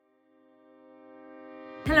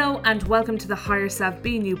Hello and welcome to the Higher Self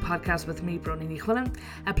Being You podcast with me, Bronnie Ní Chuilin,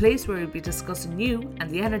 a place where we'll be discussing you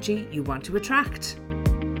and the energy you want to attract.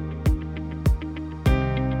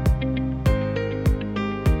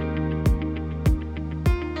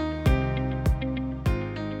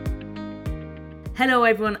 Hello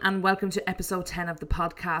everyone and welcome to episode 10 of the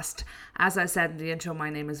podcast. As I said in the intro,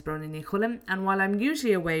 my name is Bronnie Ní Chuilin, and while I'm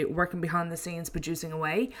usually away working behind the scenes producing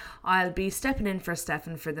away, I'll be stepping in for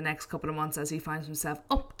Stefan for the next couple of months as he finds himself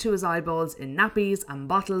up to his eyeballs in nappies and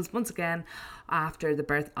bottles once again after the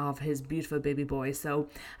birth of his beautiful baby boy. So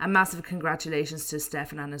a massive congratulations to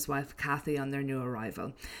Stefan and his wife Kathy on their new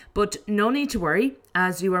arrival. But no need to worry,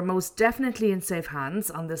 as you are most definitely in safe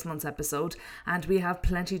hands on this month's episode, and we have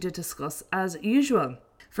plenty to discuss as usual.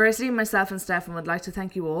 Firstly, myself and Stefan would like to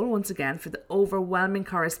thank you all once again for the overwhelming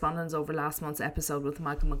correspondence over last month's episode with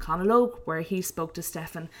Michael McConaughey, where he spoke to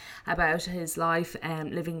Stefan about his life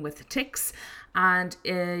living with tics, and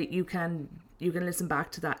you can listen back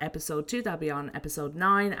to that episode too. That'll be on episode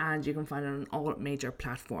 9, and you can find it on all major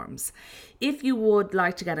platforms. If you would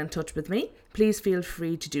like to get in touch with me, please feel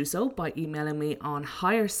free to do so by emailing me on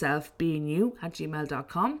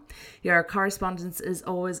higherselfbeingyou@gmail.com. Your correspondence is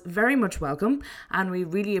always very much welcome, and we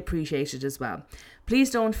really appreciate it as well.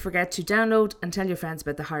 Please don't forget to download and tell your friends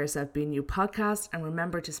about the Higher Self Being You podcast, and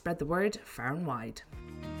remember to spread the word far and wide.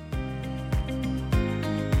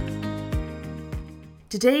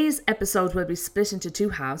 Today's episode will be split into two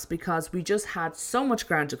halves because we just had so much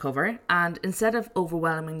ground to cover, and instead of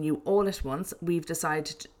overwhelming you all at once, we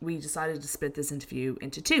decided to split this interview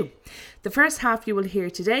into two. The first half you will hear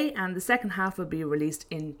today, and the second half will be released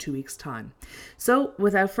in 2 weeks' time. So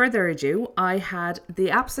without further ado, I had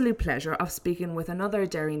the absolute pleasure of speaking with another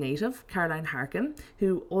Derry native, Caroline Harkin,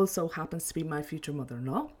 who also happens to be my future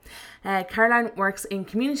mother-in-law. Caroline works in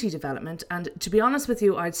community development, and to be honest with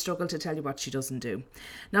you, I'd struggle to tell you what she doesn't do.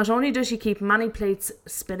 Not only does she keep many plates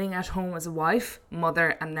spinning at home as a wife,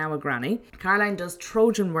 mother, and now a granny, Caroline does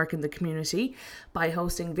Trojan work in the community by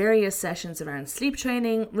hosting various sessions around sleep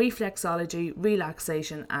training, reflexology,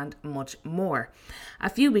 relaxation, and much more. A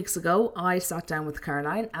few weeks ago, I sat down with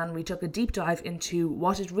Caroline and we took a deep dive into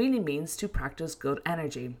what it really means to practice good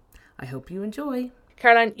energy. I hope you enjoy.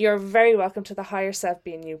 Caroline, you're very welcome to the Higher Self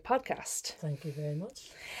Being You podcast. Thank you very much.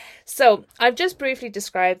 So I've just briefly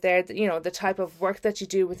described there, the type of work that you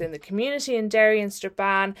do within the community in Derry and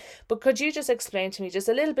Strabane, but could you just explain to me just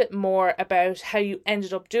a little bit more about how you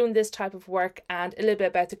ended up doing this type of work and a little bit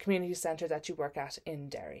about the community centre that you work at in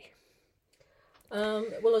Derry?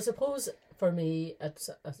 Well, I suppose for me,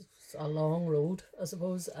 it's a long road, I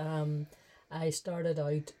suppose. I started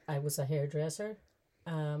out, I was a hairdresser.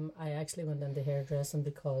 I actually went into hairdressing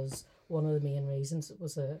because one of the main reasons it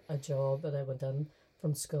was a job that I went in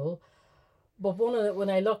from school. But when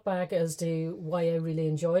I look back as to why I really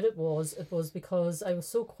enjoyed it was because I was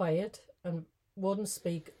so quiet and wouldn't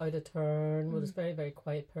speak out of turn, was a very, very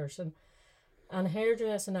quiet person. And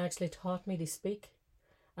hairdressing actually taught me to speak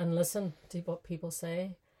and listen to what people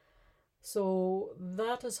say. So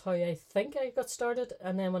that is how I think I got started.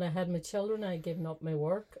 And then when I had my children, I had given up my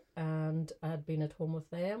work and I had been at home with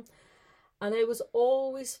them. And I was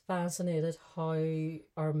always fascinated how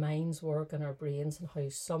our minds work and our brains and how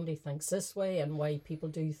somebody thinks this way and why people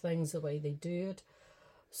do things the way they do it.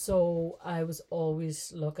 So I was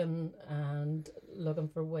always looking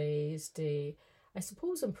for ways to, I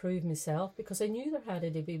suppose, improve myself, because I knew there had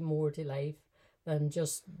to be more to life than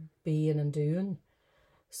just being and doing.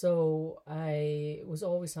 So I was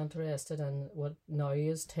always interested in what now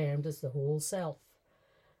is termed as the whole self.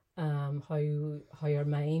 How our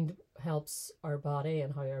mind helps our body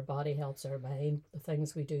and how our body helps our mind, the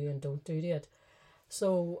things we do and don't do to it.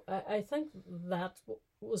 So I think that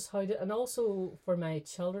was and also for my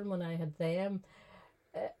children, when I had them,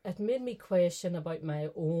 it made me question about my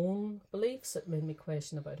own beliefs. It made me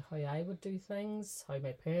question about how I would do things, how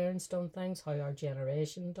my parents done things, how our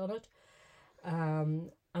generation done it.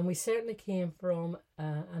 And we certainly came from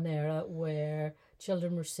an era where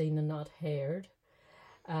children were seen and not heard.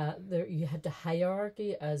 There you had the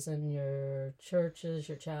hierarchy, as in your churches,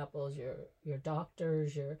 your chapels, your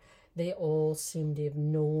doctors, they all seemed to have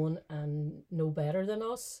known and know better than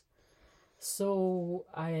us. So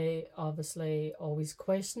I obviously always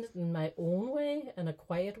questioned it in my own way, in a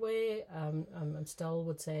quiet way. I still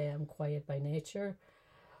would say I'm quiet by nature,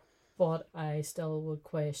 but I still would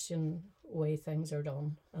question the way things are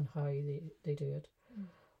done and how they do it.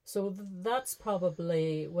 So that's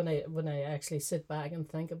probably when I actually sit back and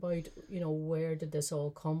think about, where did this all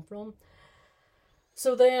come from?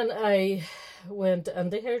 So then I went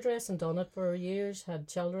into hairdressing, done it for years, had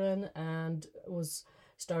children, and was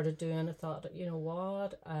started doing, I thought, you know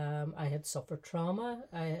what, I had suffered trauma.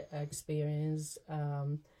 I experienced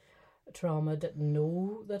trauma, didn't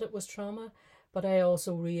know that it was trauma. But I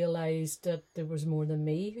also realized that there was more than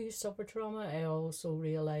me who suffered trauma. I also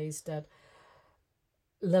realized that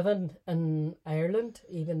living in Ireland,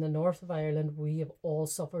 even the north of Ireland, we have all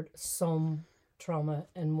suffered some trauma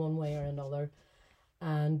in one way or another.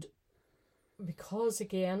 And because,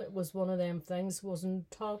 again, it was one of them things,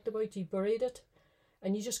 wasn't talked about, you buried it.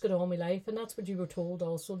 And you just get on with life, and that's what you were told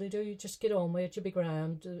also to do. You just get on with it, you'll be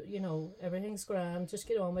grand, everything's grand, just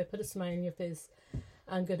get on with it, put a smile on your face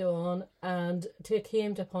and get on. And it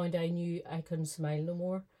came to a point I knew I couldn't smile no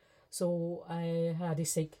more. So I had to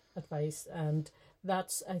seek advice, and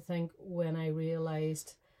that's, I think, when I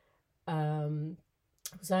realised it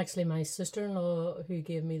was actually my sister-in-law who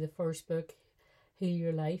gave me the first book, Heal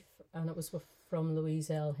Your Life, and it was from Louise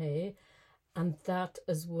L. Hay. And that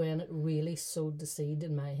is when it really sowed the seed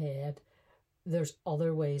in my head. There's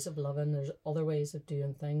other ways of living, there's other ways of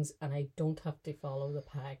doing things, and I don't have to follow the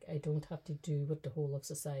pack. I don't have to do what the whole of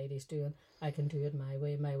society is doing. I can do it my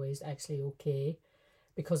way. My way is actually okay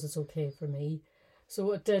because it's okay for me.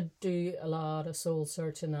 So it did do a lot of soul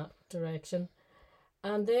search in that direction.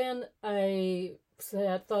 And then I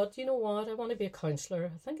thought, you know what, I want to be a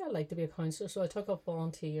counsellor. I think I'd like to be a counsellor. So I took up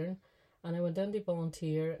volunteering, and I went in to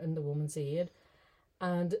volunteer in the Women's Aid.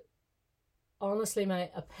 And honestly,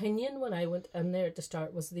 my opinion when I went in there at the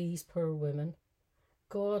start was these poor women.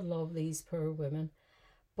 God love these poor women.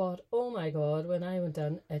 But oh my God, when I went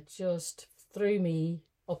in, it just threw me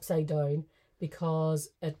upside down,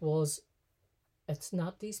 because it's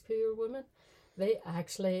not these poor women. They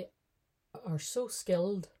actually are so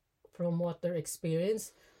skilled from what their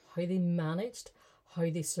experience, how they managed, how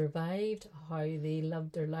they survived, how they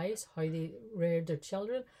lived their lives, how they reared their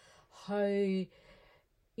children, how,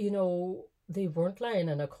 they weren't lying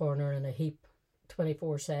in a corner in a heap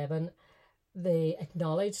 24/7. They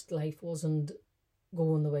acknowledged life wasn't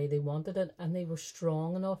going the way they wanted it, and they were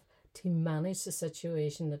strong enough to manage the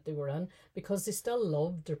situation that they were in, because they still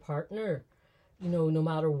loved their partner, no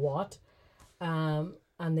matter what.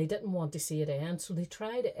 And they didn't want to see it end, so they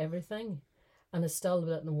tried everything, and it still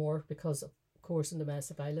didn't work because, of course, in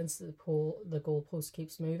domestic violence, the goalpost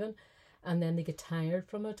keeps moving, and then they get tired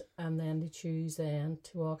from it, and then they choose then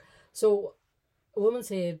to walk. So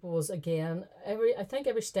Women's Aid was, again, I think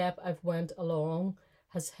every step I've went along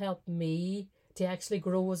has helped me to actually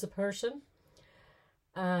grow as a person.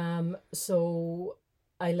 So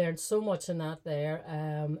I learned so much in that there.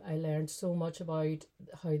 I learned so much about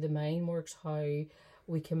how the mind works, how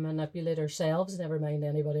we can manipulate ourselves, never mind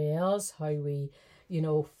anybody else, how we,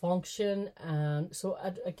 function. And so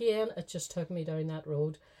again, it just took me down that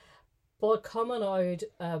road. But coming out,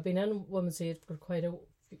 I've been in Women's Aid for quite a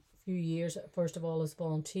few years, first of all as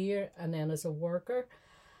volunteer and then as a worker.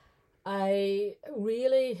 I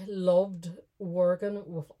really loved working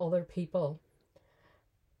with other people,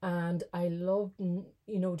 and I loved,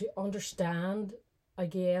 to understand.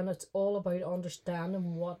 Again, it's all about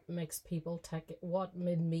understanding what makes people tick, what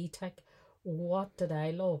made me tick, what did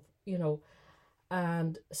I love,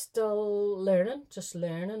 and still learning, just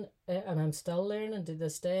learning, and I'm still learning to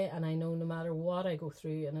this day. And I know no matter what I go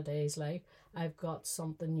through in a day's life, I've got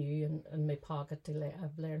something new in my pocket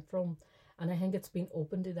I've learned from. And I think it's been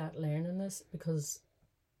open to that learningness, because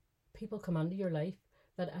people come into your life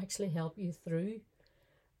that actually help you through.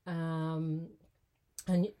 And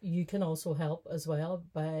you can also help as well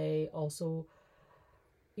by also,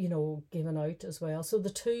 giving out as well. So the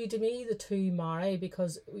two marry,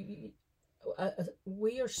 because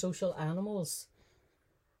we are social animals.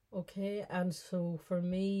 Okay, and so for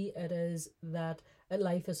me, it is that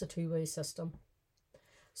life is a two-way system.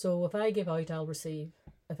 So if I give out, I'll receive.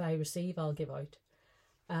 If I receive, I'll give out.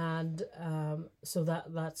 And so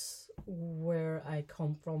that's where I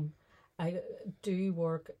come from. I do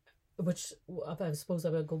work, which I suppose I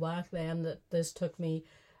would go back then, that this took me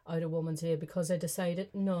out of Women's Aid, because I decided,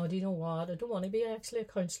 no, do you know what? I don't want to be actually a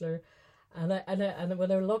counsellor. And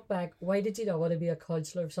when I look back, why did you not want to be a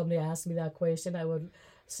counsellor? If somebody asked me that question, I would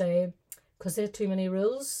say, because there are too many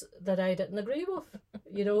rules that I didn't agree with.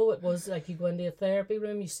 It was like you go into a therapy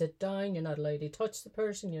room, you sit down, you're not allowed to touch the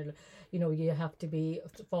person, you have to be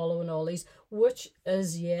following all these, which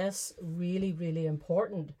is, yes, really, really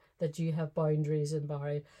important that you have boundaries and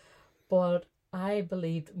barriers. But I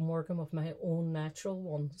believed in working with my own natural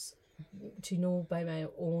ones, to know by my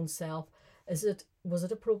own self, was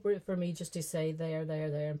it appropriate for me just to say there,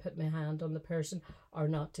 and put my hand on the person, or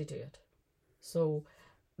not to do it? So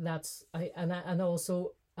that's, and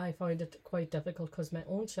also I found it quite difficult because my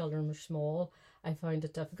own children were small. I found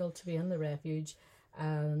it difficult to be in the refuge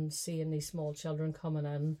and seeing these small children coming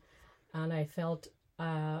in, and I felt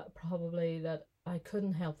probably that I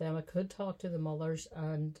couldn't help them. I could talk to the mothers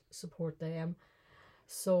and support them.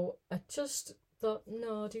 So I just thought,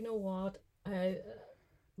 no, do you know what? I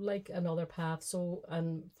like another path. So,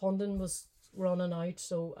 and funding was running out,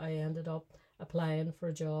 so I ended up applying for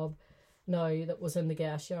a job now that was in the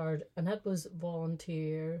gas yard, and that was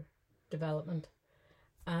volunteer development.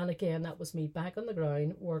 And again, that was me back on the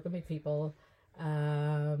ground, working with people,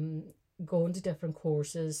 going to different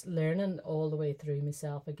courses, learning all the way through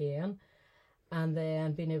myself again, and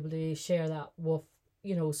then being able to share that with,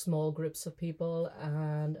 you know, small groups of people,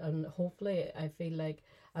 and hopefully I feel like,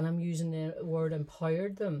 and I'm using the word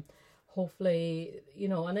empowered them, hopefully, you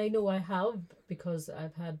know, and I know I have, because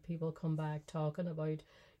I've had people come back talking about,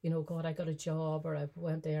 you know, God, I got a job, or I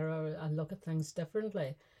went there, or I look at things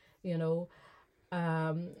differently, you know.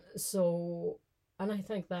 So, and I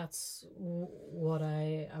think that's what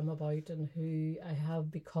I am about and who I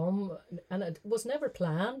have become. And it was never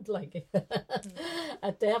planned, like,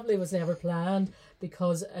 it definitely was never planned,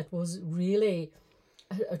 because it really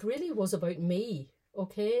was about me,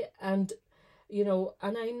 okay? And, you know,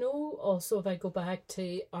 and I know also, if I go back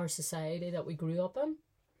to our society that we grew up in,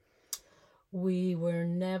 we were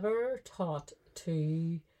never taught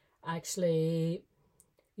to actually,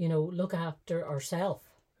 you know, look after ourselves.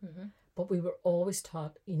 Mm-hmm. But we were always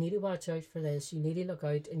taught, you need to watch out for this, you need to look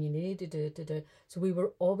out, and you need to do. So we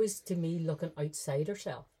were always, to me, looking outside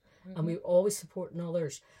ourselves. Mm-hmm. And we were always supporting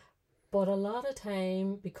others. But a lot of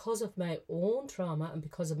time, because of my own trauma and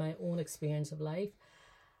because of my own experience of life,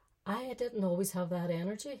 I didn't always have that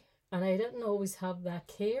energy. And I didn't always have that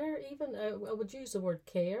care. Even, I would use the word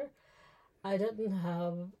care. I didn't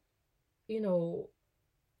have, you know,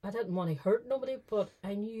 I didn't want to hurt nobody, but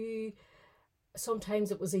I knew sometimes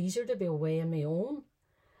it was easier to be away on my own,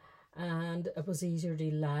 and it was easier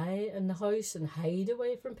to lie in the house and hide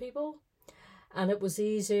away from people, and it was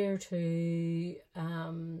easier to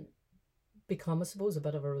become, I suppose, a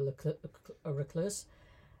bit of a recluse.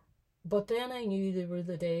 But then I knew there were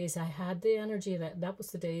the days I had the energy, that was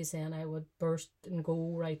the days then I would burst and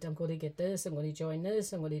go, right, I'm going to get this, I'm going to join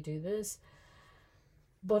this, I'm going to do this.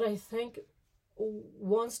 But I think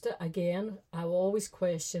again, I will always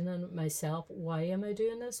question myself, why am I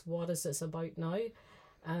doing this? What is this about now?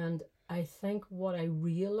 And I think what I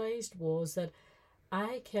realised was that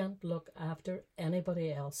I can't look after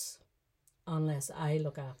anybody else unless I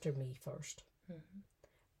look after me first. Mm-hmm.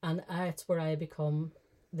 And that's where I become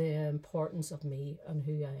the importance of me and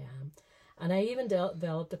who I am. And I even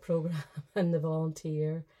developed a program in the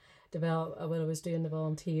when I was doing the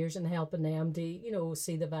volunteers and helping them to, you know,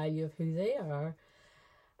 see the value of who they are,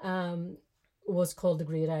 was called The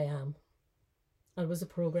Great I Am. It was a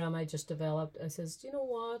program I just developed. I says, do you know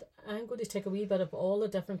what? I'm going to take a wee bit of all the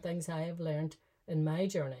different things I have learned in my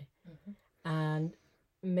journey, mm-hmm. and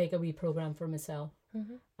make a wee program for myself.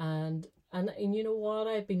 Mm-hmm. And you know what?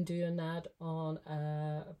 I've been doing that on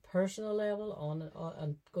a personal level,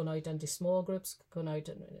 on going out into small groups, going out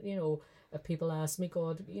and, you know, if people ask me,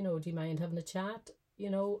 God, you know, do you mind having a chat? You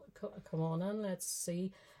know, come on in, let's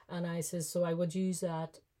see. And I says, so I would use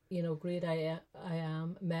that, you know, Great I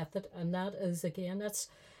Am method. And that is, again, it's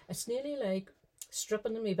nearly like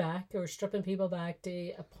stripping me back, or stripping people back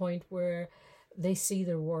to a point where they see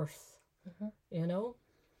their worth, mm-hmm. you know.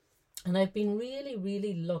 And I've been really,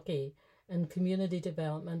 really lucky in community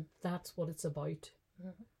development. That's what it's about.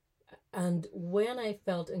 Mm-hmm. And when I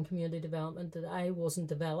felt in community development that I wasn't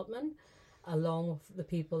developing along with the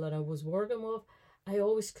people that I was working with, I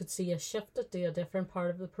always could see a shift to a different part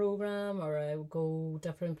of the program, or I would go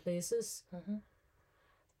different places. Mm-hmm.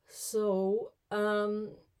 So,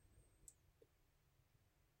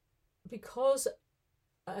 because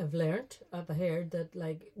I've heard that,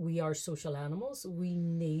 like, we are social animals, we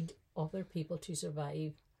need other people to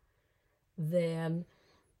survive, then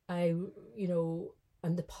you know,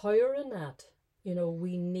 and the power in that, you know,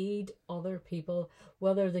 we need other people,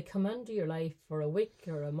 whether they come into your life for a week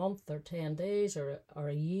or a month or 10 days or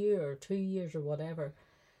a year or 2 years or whatever.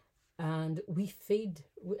 And we feed,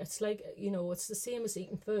 it's like, you know, it's the same as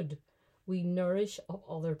eating food. We nourish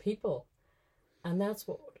other people. And that's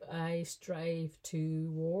what I strive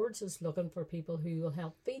towards, is looking for people who will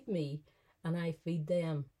help feed me, and I feed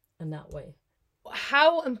them in that way.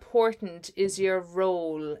 How important is your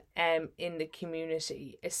role in the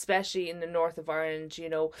community, especially in the north of Ireland? You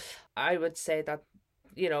know, I would say that,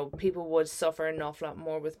 you know, people would suffer an awful lot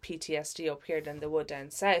more with PTSD up here than they would down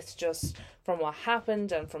south, just from what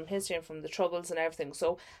happened and from history and from the troubles and everything.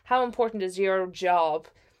 So how important is your job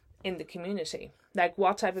in the community? Like,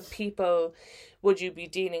 what type of people would you be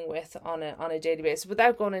dealing with on a daily basis,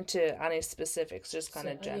 without going into any specifics, just kind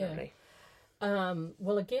of generally?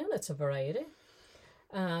 Well, again, it's a variety.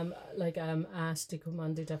 Like I'm asked to come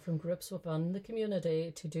on to different groups within the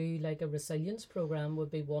community to do like a resilience program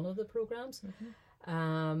would be one of the programs.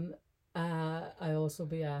 I also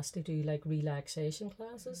be asked to do like relaxation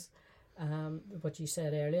classes. What you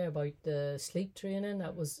said earlier about the sleep training,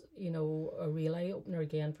 that was, a real eye opener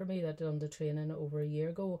again for me. That done the training over a year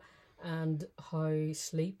ago, and how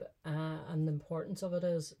sleep and the importance of it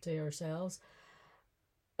is to ourselves.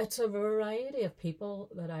 It's a variety of people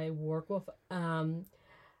that I work with, and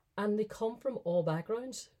they come from all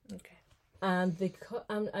backgrounds. Okay. And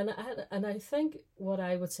and I think what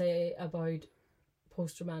I would say about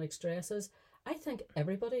post-traumatic stress is, I think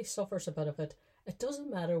everybody suffers a bit of it. It doesn't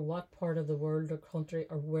matter what part of the world or country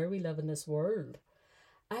or where we live in this world.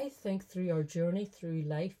 I think through our journey through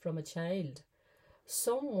life from a child,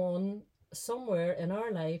 someone somewhere in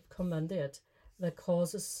our life come into it that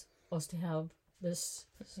causes us to have this,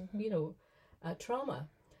 trauma.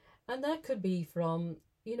 And that could be from,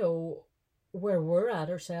 where we're at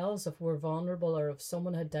ourselves, if we're vulnerable, or if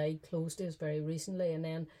someone had died close to us very recently, and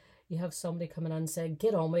then you have somebody coming in and saying,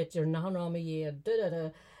 get on with it, you're not on me yet,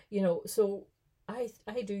 so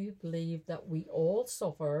I do believe that we all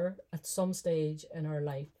suffer at some stage in our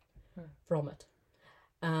life from it.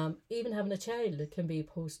 Even having a child, it can be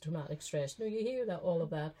post-traumatic stress. You hear that, all of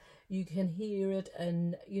that. You can hear it,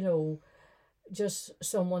 and, just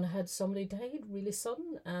somebody died really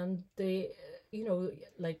sudden, and they,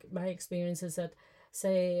 like my experience is that,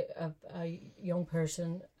 say a young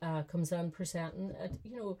person comes in presenting,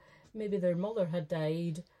 maybe their mother had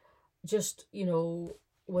died just,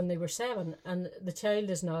 when they were 7, and the child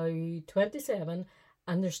is now 27,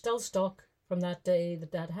 and they're still stuck from that day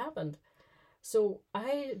that happened. So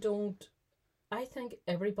I think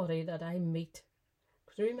everybody that I meet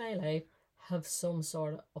through my life have some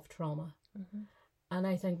sort of trauma. And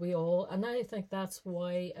I think I think that's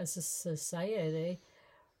why as a society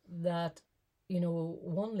that,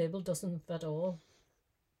 one label doesn't fit all,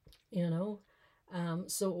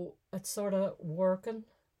 so it's sort of working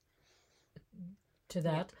to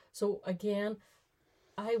that. Yeah. So again,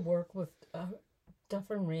 I work with a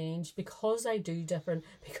different range because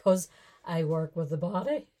I work with the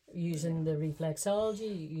body, using the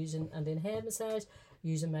reflexology, and then head massage,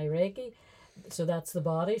 using my Reiki. So that's the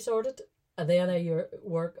body sorted. And then I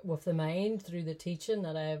work with the mind through the teaching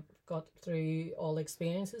that I've got through all the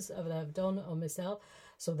experiences that I've done on myself.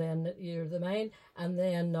 So then you're the mind. And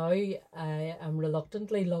then now I am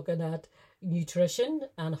reluctantly looking at nutrition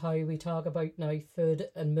and how we talk about now food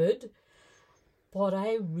and mood. But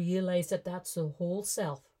I realise that that's the whole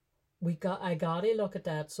self. I gotta look at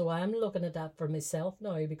that. So I'm looking at that for myself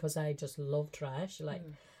now, because I just love trash.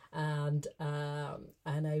 And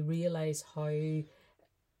I realise how,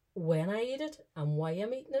 when I eat it and why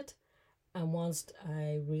I'm eating it, and once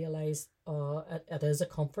I realise it is a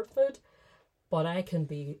comfort food, but I can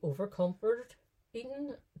be over comfort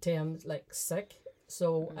eating till I'm like sick.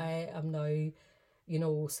 So I am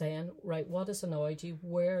now, saying, right, what has annoyed you?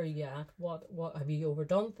 Where are you at? What have you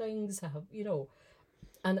overdone things?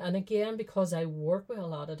 And again, because I work with a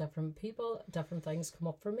lot of different people, different things come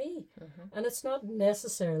up for me. And it's not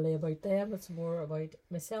necessarily about them, it's more about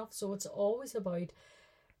myself. So it's always about,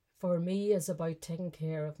 for me, is about taking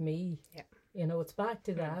care of me. Yeah. It's back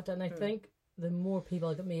to that. And I think the more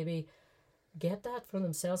people that maybe get that from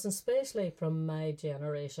themselves, and especially from my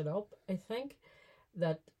generation up, I think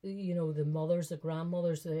that, the mothers, the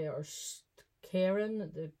grandmothers, they are caring,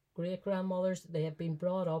 the great-grandmothers, they have been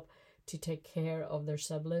brought up to take care of their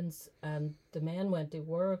siblings, and the men went to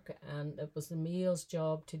work, and it was the male's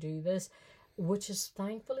job to do this, which is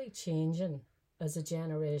thankfully changing as a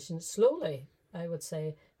generation, slowly, I would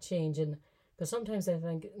say, changing. Because sometimes I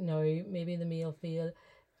think now maybe the male feel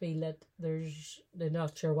that they're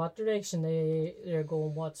not sure what direction they're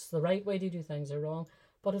going, what's the right way to do things or wrong.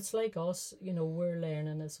 But it's like us, we're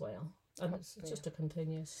learning as well. And it's just a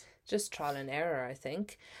continuous... Just trial and error, I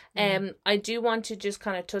think. I do want to just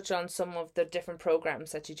kind of touch on some of the different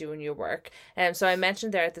programs that you do in your work. So I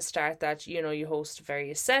mentioned there at the start that, you host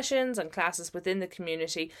various sessions and classes within the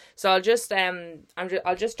community. So I'll just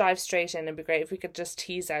dive straight in. It'd be great if we could just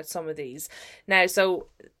tease out some of these. Now, so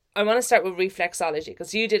I want to start with reflexology,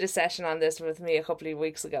 because you did a session on this with me a couple of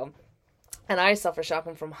weeks ago. And I suffer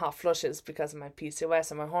shocking from hot flushes because of my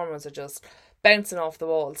PCOS, and my hormones are just bouncing off the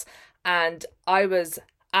walls. And I was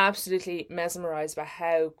absolutely mesmerized by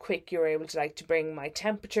how quick you were able to like to bring my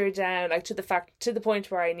temperature down, like to the point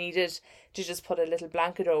where I needed to just put a little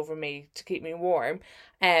blanket over me to keep me warm.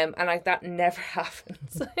 And like that never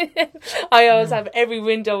happens. I always have every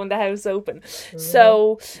window in the house open.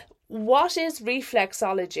 So what is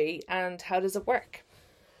reflexology and how does it work?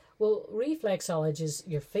 Well, reflexology is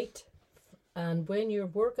your feet. And when you're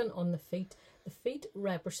working on the feet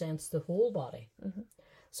represents the whole body. Mm-hmm.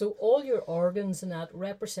 So all your organs and that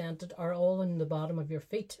represented are all in the bottom of your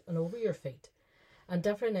feet and over your feet. And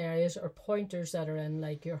different areas are pointers that are in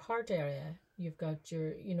like your heart area. You've got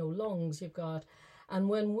your, lungs, and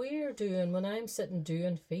when I'm sitting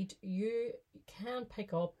doing feet, you can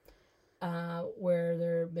pick up where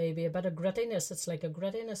there may be a bit of grittiness. It's like a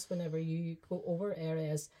grittiness whenever you go over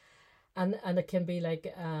areas. And it can be like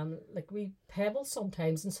we pebbles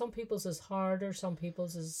sometimes, and some people's is harder, some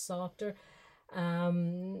people's is softer.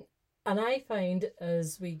 And I find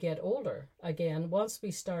as we get older, again, once we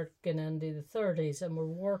start getting into the 30s and we're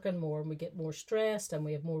working more and we get more stressed and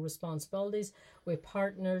we have more responsibilities, we have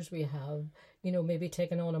partners, we have, maybe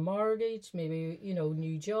taking on a mortgage, maybe,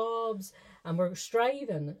 new jobs, and we're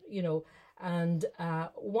striving, and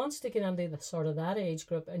once they get into the sort of that age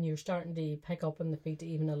group and you're starting to pick up on the feet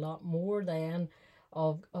even a lot more then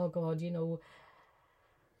of, oh God,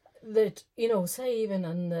 that, say even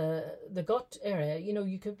in the gut area,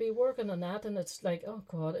 you could be working on that and it's like, oh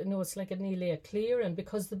God, it's like nearly a clearing,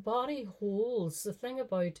 because the body holds the thing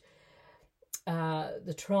about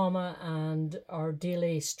the trauma and our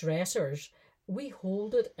daily stressors. We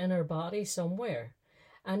hold it in our body somewhere.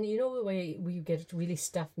 And the way we get really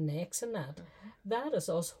stiff necks and that, that is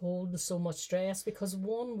us holding so much stress because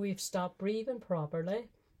one, we've stopped breathing properly.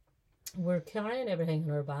 We're carrying everything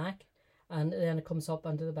in our back. And then it comes up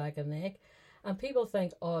onto the back of the neck. And people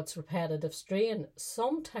think, oh, it's repetitive strain.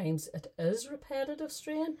 Sometimes it is repetitive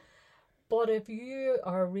strain. But if you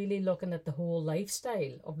are really looking at the whole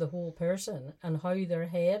lifestyle of the whole person and how their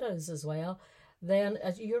head is as well, then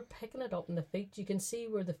as you're picking it up in the feet, you can see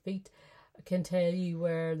where the feet can tell you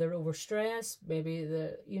where they're overstressed. Maybe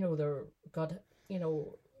they're got,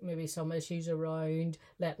 maybe some issues around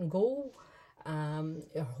letting go.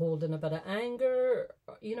 Holding a bit of anger,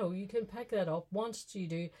 you can pick that up once you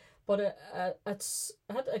do, but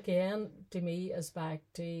that again to me is back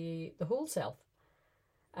to the whole self,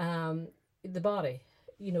 the body,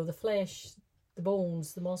 the flesh, the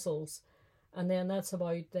bones, the muscles, and then that's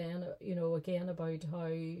about then again about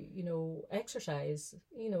how exercise,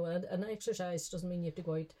 and exercise doesn't mean you have to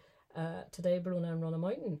go out today, Bruna, and run a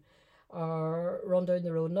mountain or run down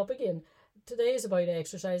the road and up again. Today is about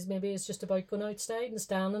exercise. Maybe it's just about going outside and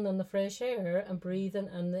standing in the fresh air and breathing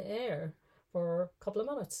in the air for a couple of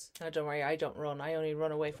minutes. Oh, don't worry, I don't run. I only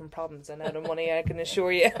run away from problems and out of money, I can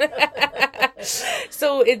assure you.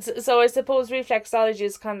 So I suppose reflexology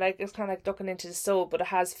is kind of like ducking into the soul, but it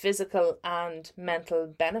has physical and mental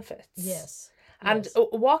benefits. Yes. And yes.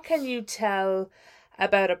 What can you tell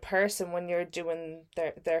about a person when you're doing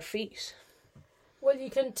their feet? Well,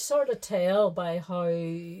 you can sort of tell by how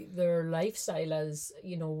their lifestyle is,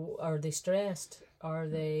 are they stressed? Are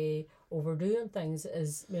they overdoing things?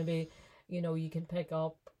 Is maybe, you can pick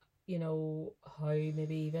up, how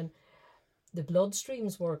maybe even the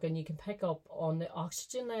bloodstream's work, and you can pick up on the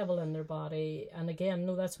oxygen level in their body. And again,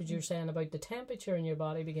 that's what you're saying about the temperature in your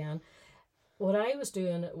body began. What I was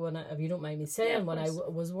doing if you don't mind me saying, when I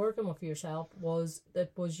was working with yourself, was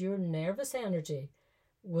your nervous energy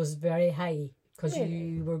was very high. Because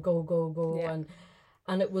you were go, yeah.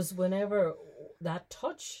 and it was whenever that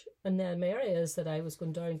touch in them areas that I was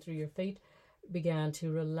going down through your feet began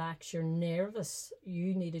to relax you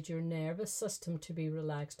needed your nervous system to be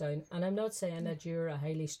relaxed down. And I'm not saying that you're a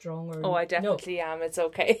highly strong or... Oh, I definitely am. It's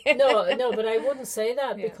okay. no, but I wouldn't say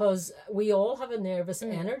that because we all have a nervous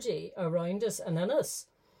energy around us and in us.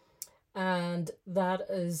 And that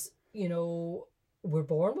is, we're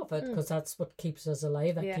born with it because that's what keeps us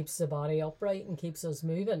alive. It keeps the body upright and keeps us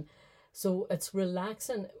moving. So it's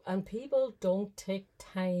relaxing, and people don't take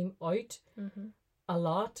time out a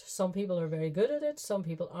lot. Some people are very good at it, some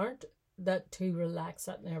people aren't, that to relax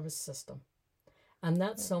that nervous system. And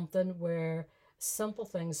that's something where simple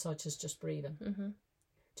things such as just breathing,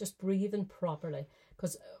 just breathing properly,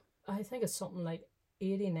 because I think it's something like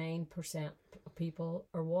 89% of people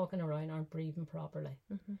are walking around aren't breathing properly.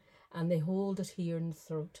 And they hold it here in the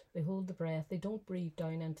throat. They hold the breath. They don't breathe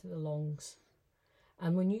down into the lungs.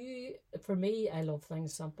 And for me, I love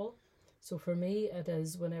things simple. So for me, it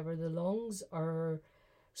is whenever the lungs are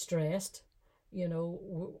stressed,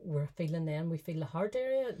 we're feeling then, we feel the heart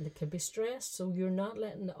area, and it can be stressed. So you're not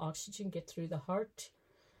letting the oxygen get through the heart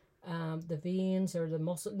the veins or the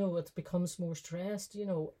muscle. No, it becomes more stressed,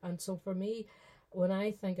 And so for me, when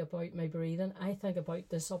I think about my breathing, I think about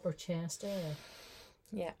this upper chest area.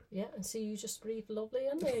 Yeah. Yeah, and see, you just breathe lovely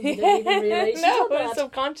in there. You didn't even realise you did that.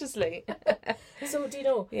 Subconsciously. So, do you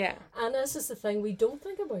know? Yeah. And this is the thing, we don't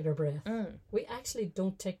think about our breath. We actually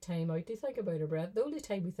don't take time out to think about our breath. The only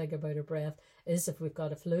time we think about our breath is if we've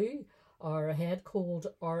got a flu or a head cold,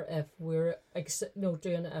 or if we're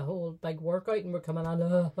doing a whole big workout and we're coming on,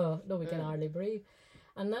 no, we can hardly breathe.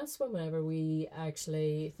 And that's whenever we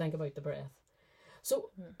actually think about the breath.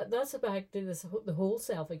 So that's back to the whole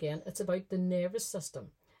self again. It's about the nervous system.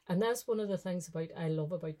 And that's one of the things I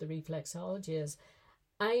love about the reflexology is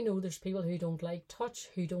I know there's people who don't like touch,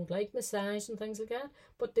 who don't like massage and things like that,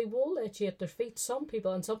 but they will let you at their feet. Some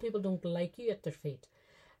people don't like you at their feet.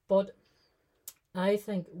 But I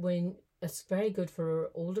think when it's very good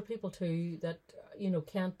for older people too that,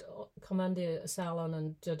 can't come into a salon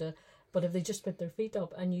and do the, but if they just put their feet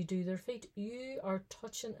up and you do their feet, you are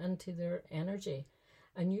touching into their energy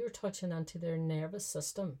and you're touching into their nervous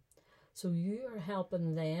system. So you are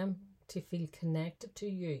helping them to feel connected to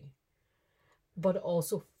you, but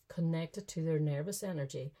also connected to their nervous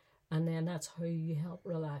energy. And then that's how you help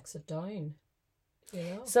relax it down.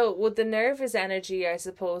 So would the nervous energy, I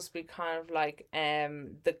suppose, be kind of like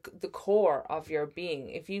the core of your being?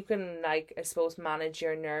 If you can, like, I suppose, manage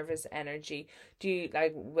your nervous energy, do you,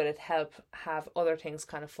 like, will it help have other things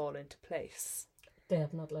kind of fall into place?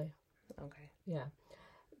 Definitely. Okay. Yeah,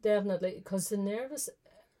 definitely. Because the nervous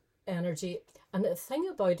energy, and the thing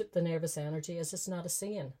about it, the nervous energy is it's not a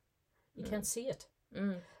seeing. You can't see it.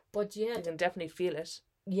 But yet you can definitely feel it.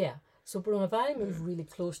 Yeah. So, Bruno, if I move really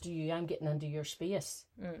close to you, I'm getting into your space.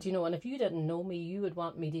 Do you know? And if you didn't know me, you would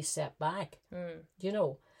want me to step back. Do you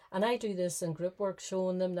know? And I do this in group work,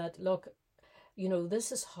 showing them that, look,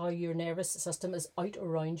 this is how your nervous system is out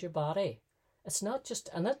around your body. It's not just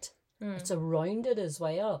in it. It's around it as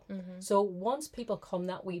well. So once people come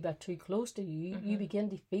that wee bit too close to you, you begin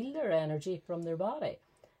to feel their energy from their body.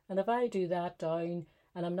 And if I do that down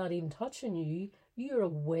and I'm not even touching you, you're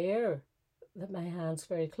aware that my hand's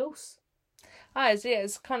very close.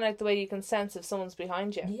 It's kind of like the way you can sense if someone's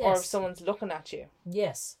behind you or if someone's looking at you.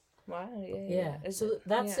 Yes. Wow. Yeah. So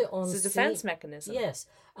that's the unseen. It's a defense mechanism. Yes,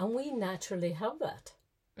 and we naturally have that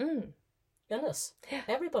in us. Yeah.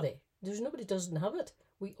 Everybody. There's nobody doesn't have it.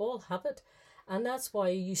 We all have it. And that's why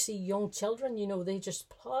you see young children, they just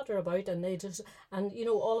plotter about and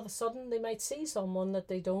all of a sudden they might see someone that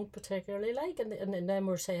they don't particularly like and then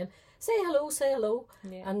we're saying, say hello.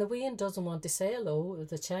 Yeah. And the wean doesn't want to say hello,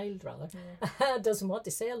 the child rather, doesn't want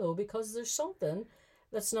to say hello because there's something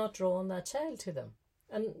that's not drawing that child to them.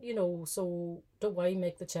 And, so why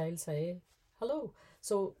make the child say hello?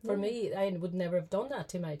 So for me, I would never have done that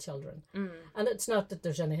to my children. And it's not that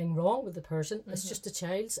there's anything wrong with the person. It's just the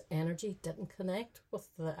child's energy didn't connect with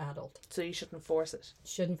the adult. So you shouldn't force it.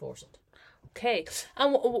 Shouldn't force it. Okay.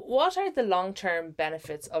 And what are the long-term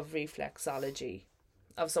benefits of reflexology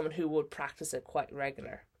of someone who would practice it quite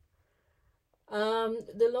regular?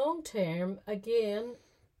 The long term, again,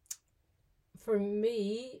 for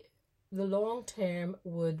me, the long term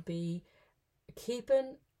would be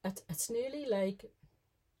keeping it. It's nearly like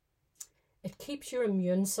it keeps your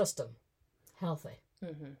immune system healthy.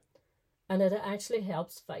 And it actually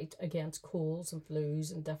helps fight against colds and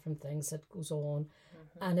flus and different things that goes on.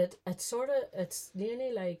 And it's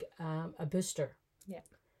nearly like a booster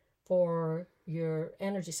for your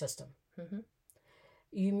energy system.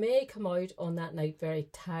 You may come out on that night very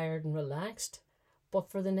tired and relaxed, but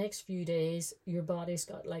for the next few days, your body's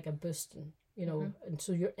got like a boosting, and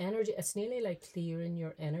so your energy, it's nearly like clearing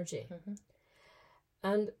your energy.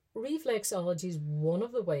 And reflexology is one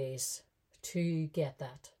of the ways to get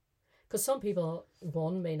that. Because some people,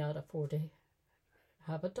 one, may not afford to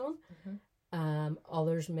have it done.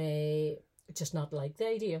 Others may just not like the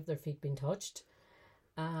idea of their feet being touched.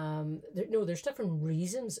 There's different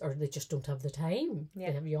reasons, or they just don't have the time.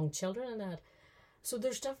 They have young children and that. So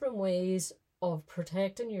there's different ways of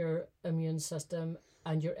protecting your immune system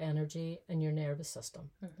and your energy and your nervous system.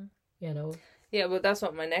 Yeah, well, that's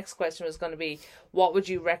what my next question was going to be. What would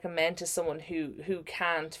you recommend to someone who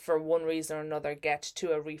can't, for one reason or another, get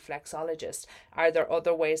to a reflexologist? Are there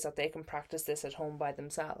other ways that they can practice this at home by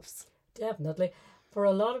themselves? Definitely. For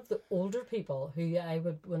a lot of the older people who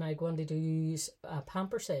when I go in to do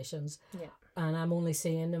pamper sessions, and I'm only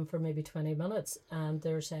seeing them for maybe 20 minutes, and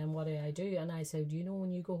they're saying, what do I do? And I say,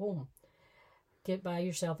 when you go home, get by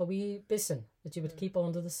yourself a wee basin that you would keep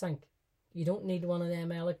under the sink. You don't need one of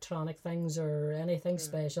them electronic things or anything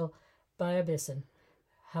special. Buy a basin.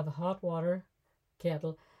 Have a hot water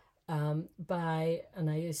kettle by a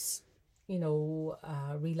nice,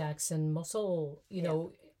 relaxing muscle,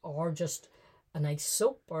 or just a nice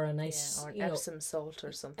soap or a nice, or an Epsom salt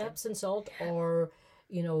or something. Epsom salt, or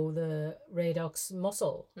the radix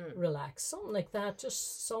muscle relax, something like that.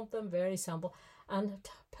 Just something very simple, and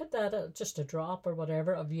put that just a drop or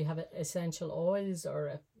whatever of you have essential oils,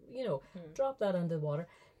 or drop that into the water.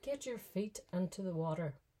 Get your feet into the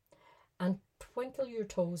water, and twinkle your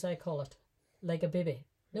toes. I call it like a baby.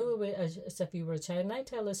 No way as if you were a child. And I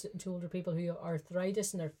tell this to older people who have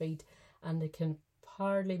arthritis in their feet and they can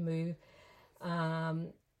hardly move,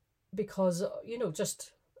 because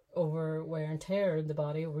just over wear and tear in the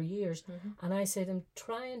body over years. And I say to them,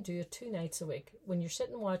 try and do it 2 nights a week when you're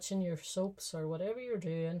sitting watching your soaps or whatever you're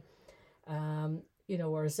doing,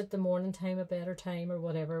 or is it the morning time a better time, or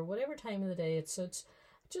whatever time of the day it suits.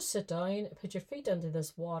 Just sit down, put your feet into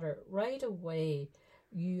this water. Right away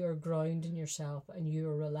you are grounding yourself and you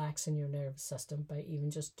are relaxing your nervous system by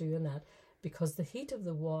even just doing that, because the heat of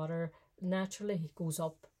the water naturally goes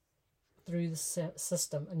up through the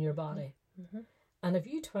system in your body. And if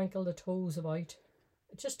you twinkle the toes about,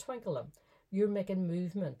 just twinkle them, you're making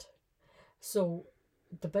movement. So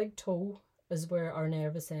the big toe is where our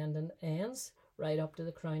nervous ending ends, right up to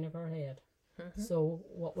the crown of our head. So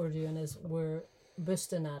what we're doing is we're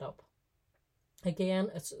boosting that up. Again,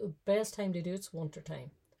 it's the best time to do it's winter time.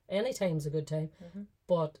 Any time's a good time,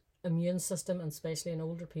 but immune system, and especially in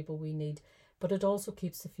older people, we need. But it also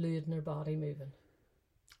keeps the fluid in their body moving.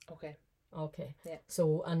 Okay. Yeah.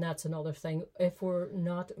 So, and that's another thing. If we're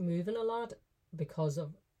not moving a lot because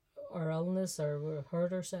of our illness, or we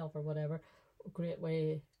hurt ourselves or whatever, a great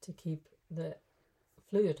way to keep the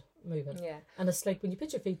fluid moving. Yeah. And it's like when you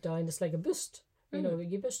put your feet down, it's like a boost.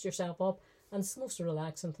 You boost yourself up, and it's the most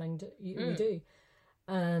relaxing thing you do.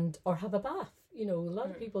 And or have a bath. A lot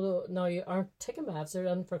of people now aren't taking baths; they're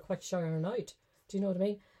in for a quick shower and out. Do you know what I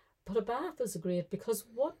mean? But a bath is great, because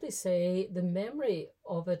what they say, the memory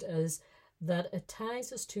of it is that it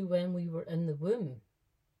ties us to when we were in the womb,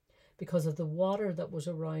 because of the water that was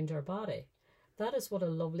around our body. That is what a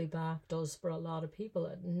lovely bath does for a lot of people.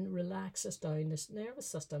 It relaxes down this nervous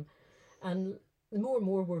system. And the more and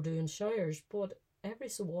more we're doing showers, but every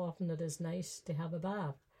so often it is nice to have a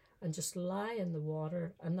bath and just lie in the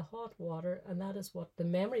water, and the hot water, and that is what the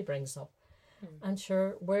memory brings up. And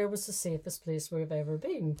sure, where was the safest place we've ever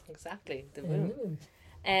been? Exactly, the womb.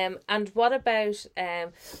 And what about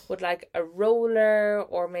would like a roller,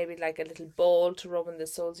 or maybe like a little ball to rub on the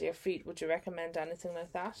soles of your feet? Would you recommend anything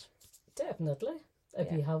like that? Definitely.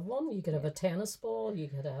 If you have one, you could have a tennis ball. You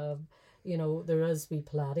could have, there is wee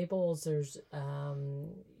Pilates balls. There's,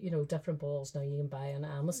 different balls now you can buy on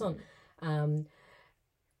Amazon.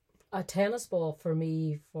 A tennis ball for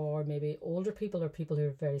me, for maybe older people or people who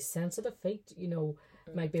have very sensitive feet,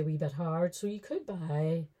 might be a wee bit hard. So you could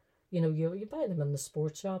buy, you buy them in the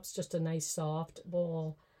sports shops, just a nice soft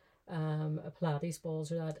ball, a Pilates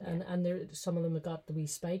balls or that. And there, some of them have got the wee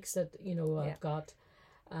spikes that, I've got,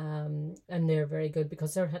 and they're very good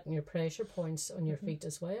because they're hitting your pressure points on your feet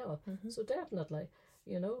as well. So definitely,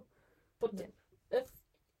 but if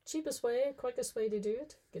cheapest way, quickest way to do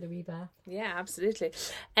it, get a wee bath. Yeah, absolutely.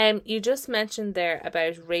 You just mentioned there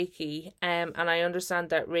about Reiki, and I understand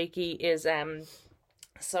that Reiki is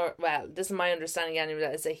this is my understanding anyway,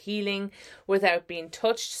 that it's a healing without being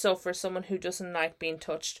touched. So for someone who doesn't like being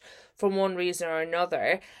touched for one reason or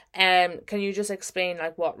another, can you just explain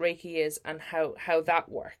like what Reiki is and how that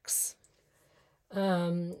works?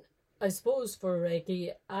 I suppose for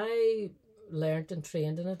Reiki, I learned and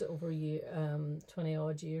trained in it over 20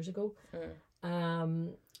 odd years ago.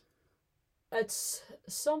 It's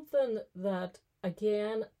something that,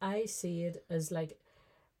 again, I see it as like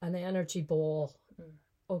an energy ball.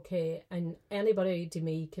 Okay, and anybody to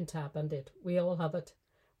me can tap into it. We all have it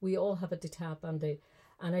to tap into.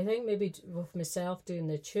 And I think maybe with myself doing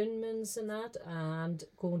the attunements and that, and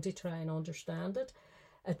going to try and understand it,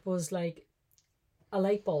 it was like a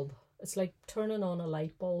light bulb. It's like turning on a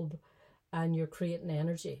light bulb, and you're creating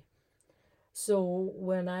energy. So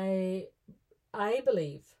when I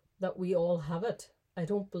believe that we all have it. I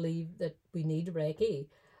don't believe that we need Reiki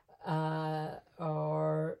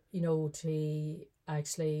or to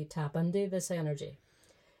actually tap into this energy.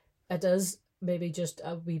 It is maybe just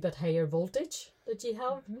a wee bit higher voltage that you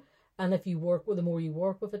have, and if you work with, the more you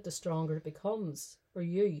work with it, the stronger it becomes for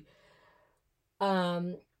you.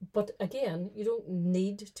 But again, you don't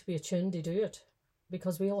need to be attuned to do it,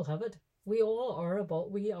 because we all have it. We all are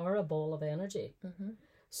a ball of energy.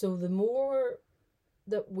 So the more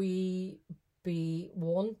that we be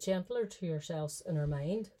gentler to ourselves in our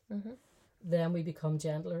mind, then we become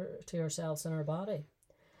gentler to ourselves in our body.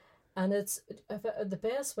 And it's the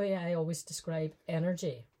best way I always describe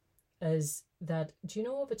energy is that, do you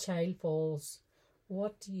know if a child falls,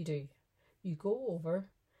 what do? You go over,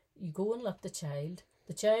 you go and lift the child.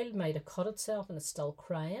 The child might have cut itself and it's still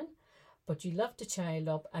crying, but you lift the child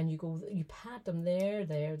up and you pat them there.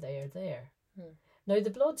 Now the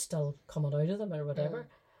blood's still coming out of them or whatever,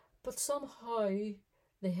 but somehow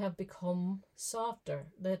they have become softer.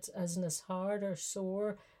 That isn't as hard or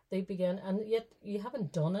sore. They begin, and yet you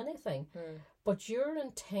haven't done anything. But your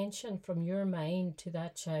intention from your mind to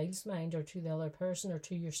that child's mind or to the other person or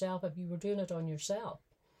to yourself, if you were doing it on yourself,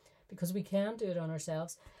 because we can do it on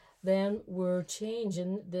ourselves, then we're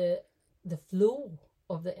changing the flow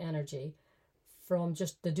of the energy from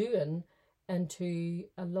just the doing into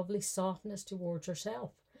a lovely softness towards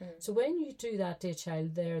yourself. So when you do that to a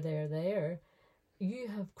child there, you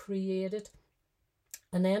have created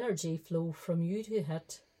an energy flow from you to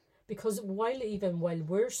it, because while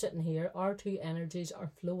we're sitting here, our two energies are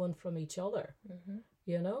flowing from each other,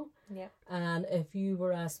 you know? Yeah. And if you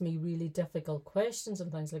were asking me really difficult questions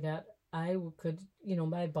and things like that, I could,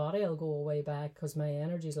 my body will go way back because my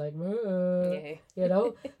energy's like, you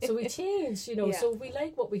know? So we change, Yeah. So if we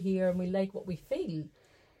like what we hear and we like what we feel,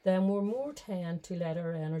 then we're more tend to let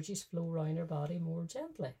our energies flow around our body more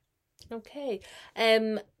gently. Okay.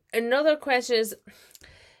 Another question is,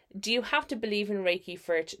 do you have to believe in Reiki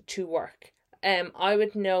for it to work? I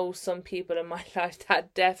would know some people in my life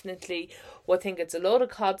that definitely would think it's a load of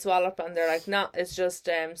codswallop, and they're like, nah, it's just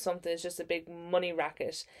something, it's just a big money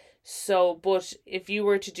racket. So, but if you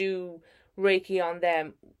were to do Reiki on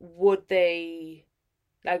them, would they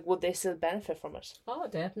still benefit from it? Oh,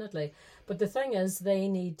 definitely. But the thing is, they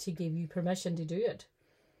need to give you permission to do it.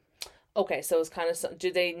 Okay, so it's kind of,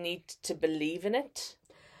 do they need to believe in it?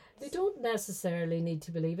 They don't necessarily need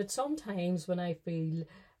to believe it. Sometimes when I feel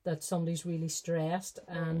that somebody's really stressed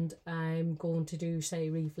and I'm going to do, say,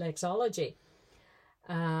 reflexology,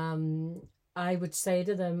 I would say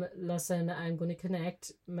to them, listen, I'm going to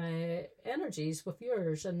connect my energies with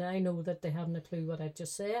yours. And I know that they haven't a clue what I've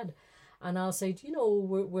just said. And I'll say, do you know,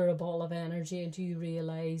 we're a ball of energy, and do you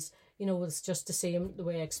realise, it's just the same the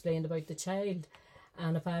way I explained about the child.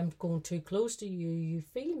 And if I'm going too close to you, you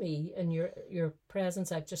feel me in your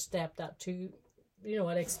presence. I've just stepped that to,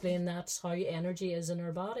 I'd explain that's how energy is in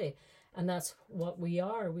our body. And that's what we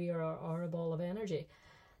are. We are a ball of energy.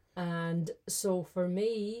 And so for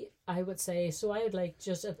me, I would say, so I would like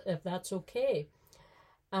just, if that's okay.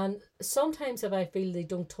 And sometimes if I feel they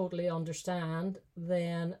don't totally understand,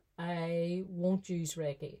 then I won't use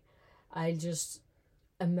Reiki. I'll just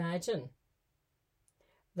imagine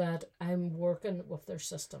that I'm working with their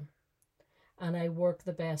system, and I work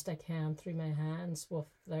the best I can through my hands with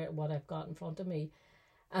what I've got in front of me.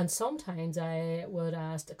 And sometimes I would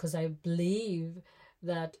ask, because I believe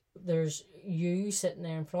that there's you sitting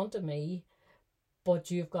there in front of me, but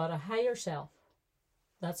you've got a higher self.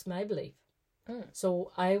 That's my belief.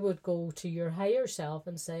 So I would go to your higher self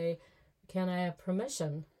and say, can I have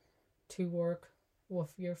permission to work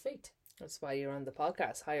with your feet? That's why you're on the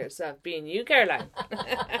podcast, higher self, being you, Caroline.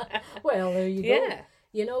 Well, there you go.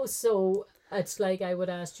 Yeah. So it's like I would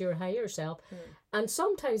ask your higher self. And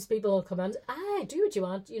sometimes people will come in, do what you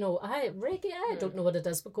want. Reiki, I don't know what it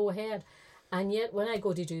is, but go ahead. And yet when I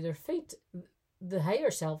go to do their feet, the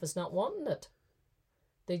higher self is not wanting it.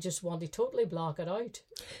 They just want to totally block it out.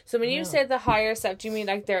 So when you say the higher self, do you mean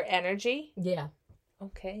like their energy? Yeah.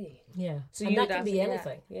 Okay. Yeah. So and that can be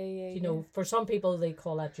anything. Yeah. For some people they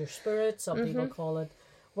call that your spirit. Some people call it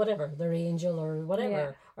whatever, their angel or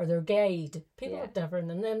whatever, or their guide. People are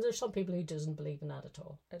different, and then there's some people who doesn't believe in that at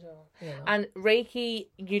all. And Reiki,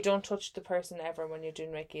 you don't touch the person ever when you're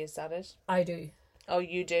doing Reiki, is that it? I do. Oh,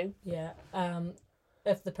 you do? Yeah.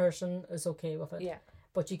 If the person is okay with it. Yeah.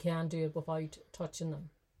 But you can do it without touching them.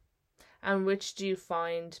 And which do you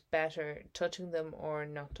find better, touching them or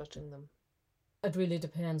not touching them? It really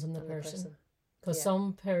depends on the person. Because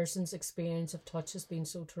some person's experience of touch has been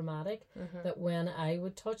so traumatic that when I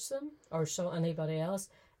would touch them or show anybody else,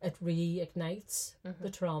 it reignites the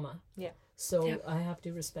trauma. Yeah. So I have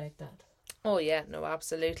to respect that. Oh yeah, no,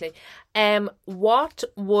 absolutely. What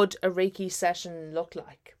would a Reiki session look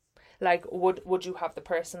like? Like, would you have the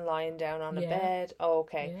person lying down on a bed? Oh,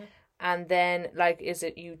 okay. Yeah. And then, like, is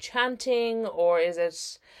it you chanting, or is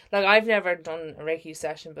it, like, I've never done a Reiki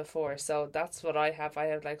session before, so that's what I have. I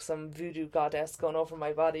have, like, some voodoo goddess going over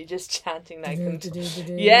my body, just chanting, like,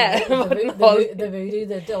 yeah. The voodoo,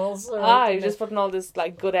 the dolls. You're just putting all this,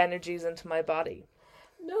 like, good energies into my body.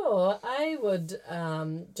 No, I would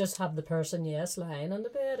just have the person, yes, lying on the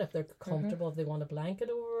bed. If they're comfortable, if they want a blanket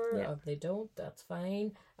over, Yeah. if they don't, that's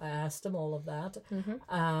fine. I asked them all of that.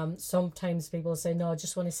 Sometimes people say, no, I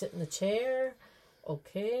just want to sit in the chair.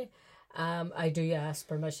 Okay. I do ask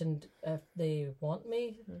permission if they want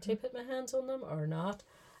me to put my hands on them or not.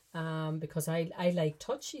 Because I like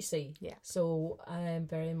touch, you see. Yeah. So I'm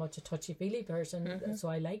very much a touchy-feely person, so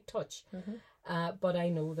I like touch. But I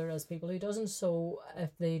know there is people who doesn't. So if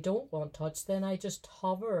they don't want touch, then I just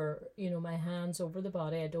hover, my hands over the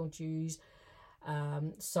body. I don't use.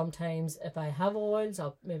 Sometimes if I have oils,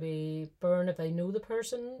 I'll maybe burn if I know the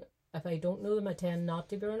person. If I don't know them, I tend not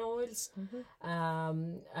to burn oils.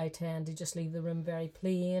 I tend to just leave the room very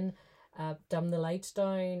plain, dim the lights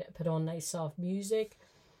down, put on nice soft music.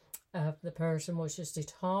 If the person wishes to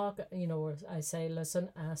talk, I say, listen,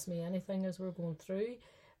 ask me anything as we're going through.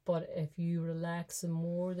 But if you relax some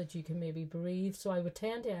more, that you can maybe breathe. So I would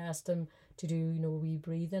tend to ask them to do, wee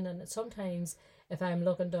breathing. And sometimes if I'm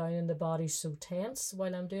looking down and the body's so tense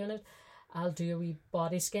while I'm doing it, I'll do a wee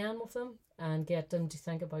body scan with them and get them to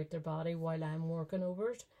think about their body while I'm working over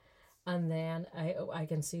it. And then I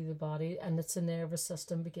can see the body, and it's the nervous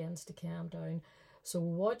system begins to calm down. So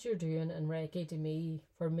what you're doing in Reiki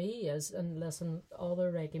for me is, and listen,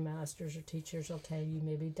 other Reiki masters or teachers will tell you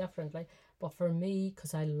maybe differently, but for me,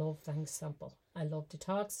 because I love things simple, I love to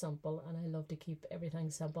talk simple, and I love to keep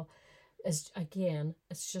everything simple, it's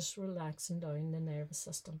just relaxing down the nervous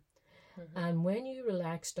system. And when you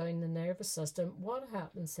relax down the nervous system, what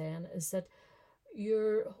happens then is that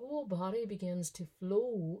your whole body begins to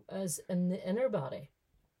flow as in the inner body.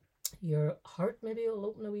 Your heart maybe will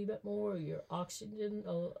open a wee bit more, your oxygen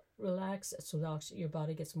will relax, so your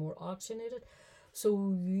body gets more oxygenated.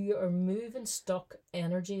 So you are moving stuck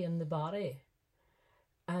energy in the body,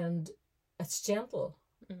 and it's gentle.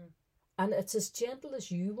 And it's as gentle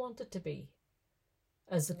as you want it to be,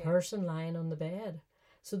 as the person lying on the bed.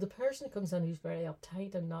 So the person comes in who's very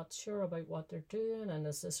uptight and not sure about what they're doing, and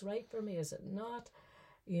is this right for me, is it not?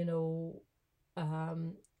 It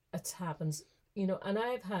happens. And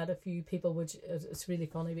I've had a few people, which it's really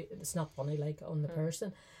funny, it's not funny like on the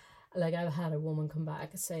person. Like I've had a woman come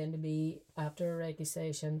back saying to me after a Reiki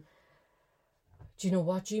session, do you know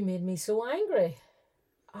what, you made me so angry.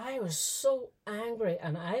 I was so angry,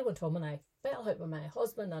 and I went home and I fell out with my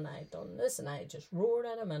husband, and I done this, and I just roared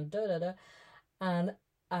at him and da-da-da. And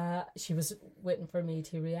she was waiting for me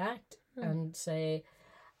to react and say,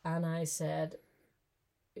 and I said,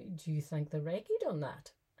 do you think the Reiki done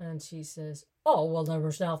that? And she says, oh, well, there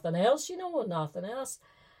was nothing else, nothing else.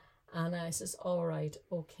 And I says, all right,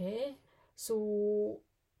 okay. So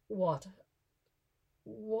what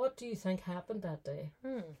do you think happened that day?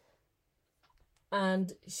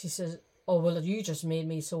 And she says, oh, well, you just made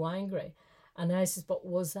me so angry. And I says, but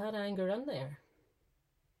was that anger in there?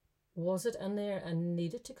 Was it in there and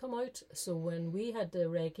needed to come out? So when we had the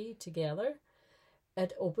Reiki together,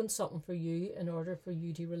 it opened something for you in order for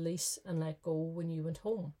you to release and let go when you went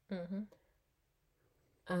home.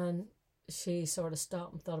 And she sort of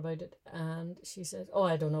stopped and thought about it, and she said, oh,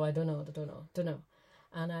 I don't know.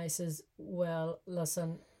 And I says, well,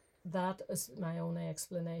 listen, that is my only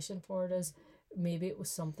explanation for it, is maybe it was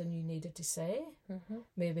something you needed to say.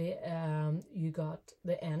 Maybe you got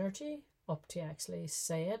the energy up to actually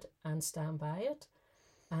say it and stand by it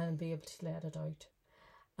and be able to let it out.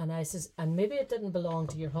 And I says, and maybe it didn't belong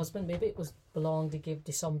to your husband, maybe it was belonged to give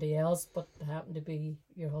to somebody else, but it happened to be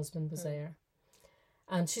your husband was there.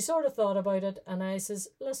 And she sort of thought about it, and I says,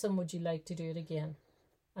 listen, would you like to do it again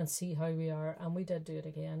and see how we are? And we did do it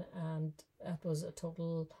again, and it was a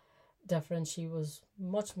total difference. She was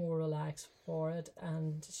much more relaxed for it,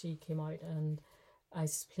 and she came out, and I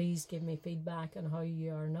said, please give me feedback on how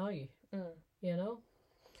you are now,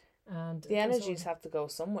 And the energies have to go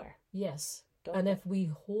somewhere. Yes. And if we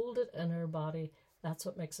hold it in our body, that's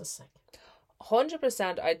what makes us sick.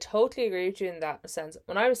 100%. I totally agree with you in that sense.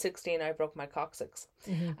 When I was 16, I broke my coccyx.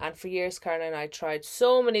 And for years, Karen and I tried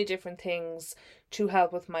so many different things to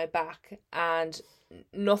help with my back, and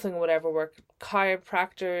nothing would ever work.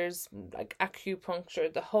 Chiropractors, like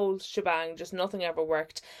acupuncture, the whole shebang, just nothing ever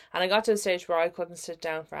worked. And I got to a stage where I couldn't sit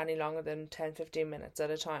down for any longer than 10-15 minutes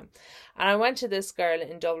at a time. And I went to this girl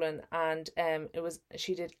in Dublin, and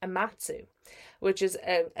she did Amatsu, which is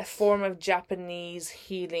a form of Japanese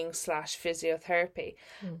healing / physiotherapy.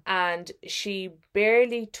 And she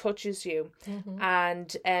barely touches you.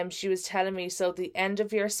 And she was telling me, so the end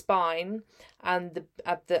of your spine and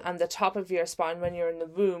the top of your spine, when you're in the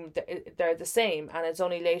womb, they're the same, and it's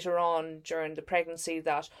only later on during the pregnancy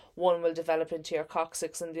that one will develop into your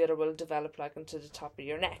coccyx and the other will develop like into the top of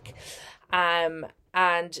your neck.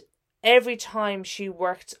 And every time she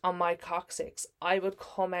worked on my coccyx, I would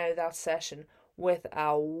come out of that session with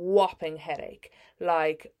a whopping headache.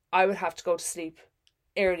 Like, I would have to go to sleep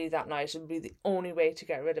early that night. It would be the only way to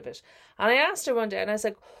get rid of it. And I asked her one day, and I was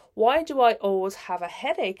like, why do I always have a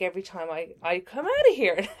headache every time I come out of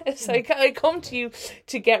here? It's like, I come to you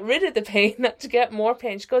to get rid of the pain, not to get more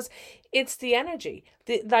pain. She goes, it's the energy.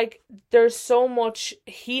 There's so much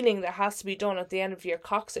healing that has to be done at the end of your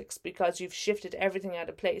coccyx because you've shifted everything out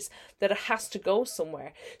of place, that it has to go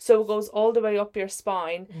somewhere. So it goes all the way up your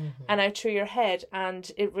spine and out through your head,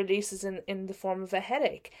 and it releases in the form of a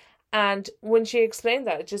headache. And when she explained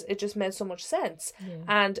that, it just made so much sense. Yeah.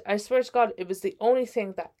 And I swear to God, it was the only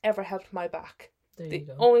thing that ever helped my back. The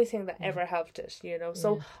only thing that ever helped it, you know.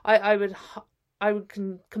 So I would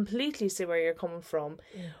completely see where you're coming from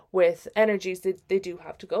with energies. They do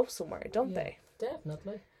have to go somewhere, don't they?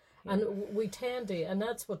 Definitely. Yeah. And we tend to, and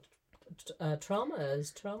that's what trauma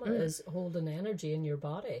is. Trauma is holding energy in your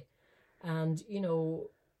body. And, you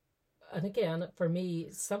know, and again, for me,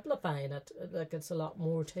 simplifying it, like, it's a lot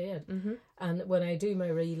more to it. And when I do my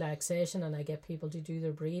relaxation and I get people to do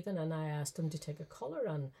their breathing, and I ask them to take a colour,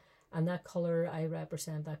 and that colour, I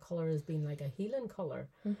represent that colour as being like a healing colour.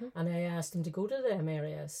 And I ask them to go to them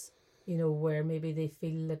areas, you know, where maybe they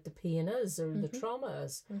feel that the pain is, or the trauma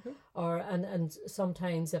is. And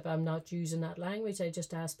sometimes if I'm not using that language, I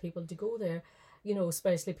just ask people to go there. You know,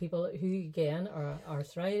 especially people who, again, are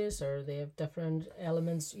arthritis, or they have different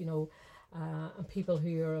elements, you know, and people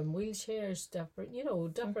who are in wheelchairs,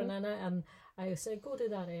 different. And I say, go to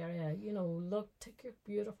that area, you know, look, take your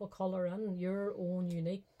beautiful colour in, your own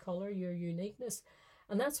unique colour, your uniqueness.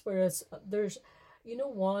 And that's where there's, you know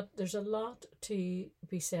what, there's a lot to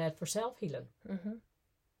be said for self-healing.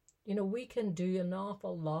 You know, we can do an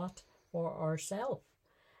awful lot for ourselves.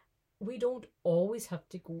 We don't always have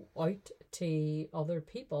to go out to other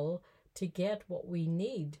people to get what we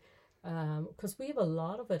need, because we have a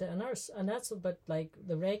lot of it in us, and that's a bit like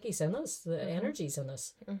the Reiki's in us, the energy's in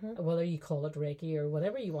us. Whether you call it Reiki or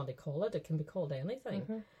whatever you want to call it can be called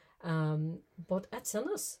anything. But it's in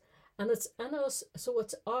us, and it's in us. So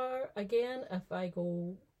it's again, if I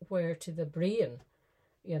go to the brain,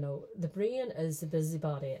 you know, the brain is the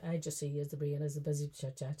busybody. I just see as the brain is the busy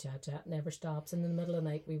chat, never stops. And in the middle of the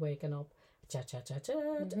night, we waking up, chat,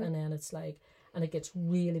 and then it's like, and it gets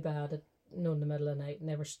really bad in the middle of the night,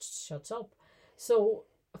 never shuts up. So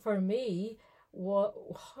for me,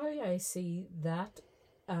 how I see that,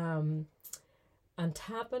 and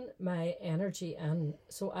tapping my energy in.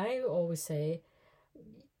 So I always say,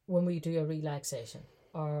 when we do a relaxation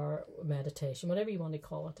or meditation, whatever you want to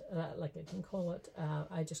call it, like I can call it,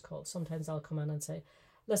 I just call it, sometimes I'll come in and say,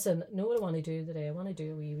 listen, know what I want to do today? I want to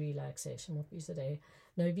do a wee relaxation with you today.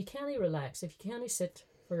 Now, if you can't relax, if you can't sit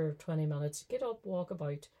for 20 minutes, get up, walk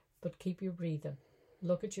about, but keep your breathing.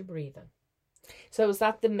 Look at your breathing. So is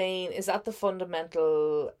that the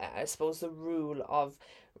fundamental, I suppose, the rule of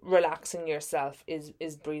relaxing yourself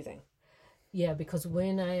is breathing? Yeah, because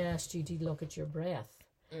when I asked you to look at your breath,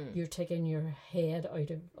 you're taking your head out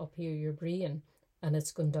of up here, your brain, and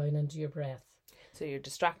it's going down into your breath. So you're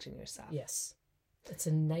distracting yourself. Yes. It's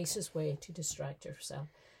the nicest way to distract yourself,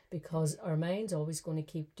 because our mind's always going to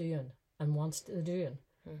keep doing and wants to doing.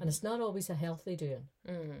 And it's not always a healthy doing.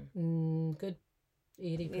 Good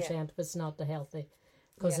 80% if it's not the healthy.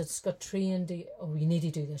 Because it's got trained to, oh, you need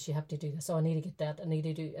to do this, you have to do this, oh, I need to get that, I need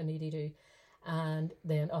to do. And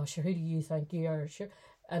then, oh, sure, who do you think you are? Sure.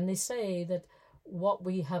 And they say that what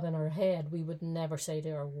we have in our head, we would never say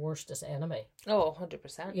to our worstest enemy. Oh,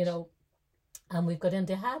 100%. You know, and we've got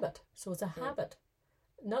into habit. So it's a habit.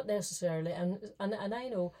 Not necessarily. And I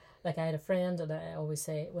know, like, I had a friend, and I always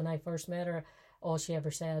say, when I first met her, all she ever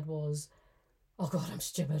said was, oh God, I'm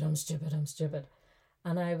stupid.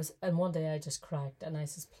 And one day I just cracked, and I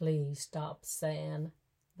says, please stop saying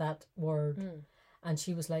that word. And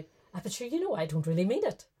she was like, but sure, you know, I don't really mean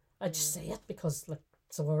it. I just say it because, like,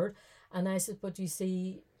 it's a word. And I said, but you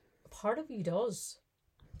see, part of you does.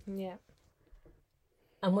 Yeah.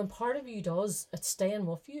 And when part of you does, it's staying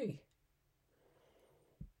with you.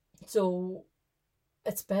 So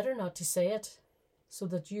it's better not to say it, so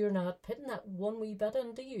that you're not putting that one wee bit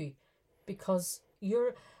into you, because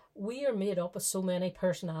we are made up of so many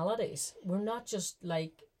personalities. We're not just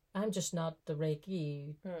like, I'm just not the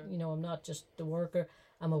Reiki, you know, I'm not just the worker,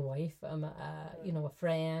 I'm a wife, I'm a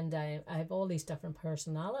friend, I have all these different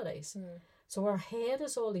personalities. So our head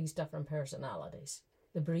is all these different personalities,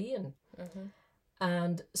 the brain.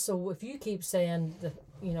 And so if you keep saying that,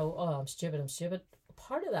 oh, I'm stupid,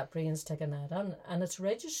 part of that brain's taking that on, and it's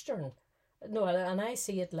registering. No, and I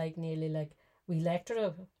see it like nearly like we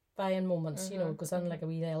electrifying moments, it goes on like a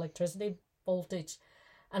wee electricity voltage,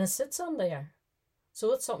 and it sits on there.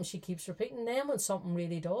 So it's something she keeps repeating. Then when something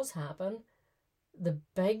really does happen, the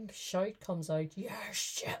big shout comes out, "You're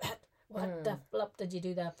stupid. What the flip did you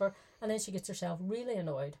do that for?" And then she gets herself really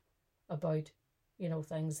annoyed about,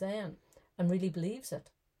 things then, and really believes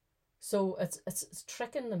it. So it's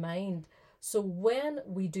tricking the mind. So when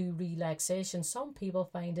we do relaxation, some people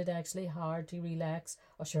find it actually hard to relax.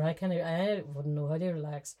 Oh, sure, I wouldn't know how to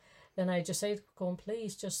relax. Then I just say, go on,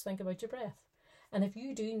 please, just think about your breath. And if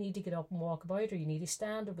you do need to get up and walk about, or you need to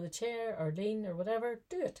stand over the chair or lean or whatever,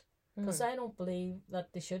 do it. Because I don't believe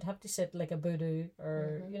that they should have to sit like a Buddha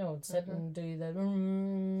or, sit and do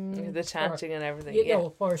the chanting and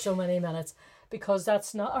everything. For so many minutes. Because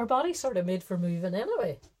that's not, our body's sort of made for moving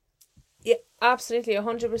anyway. Yeah, absolutely,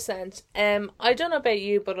 100%. I don't know about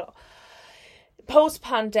you, but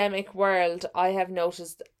post-pandemic world, I have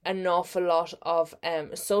noticed an awful lot of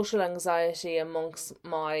social anxiety amongst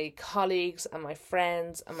my colleagues and my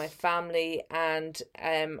friends and my family, and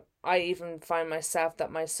I even find myself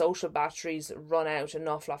that my social batteries run out an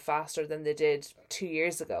awful lot faster than they did 2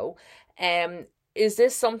 years ago. Is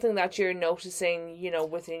this something that you're noticing,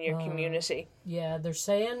 within your community? Yeah, they're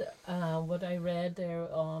saying what I read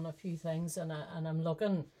there on a few things, and I'm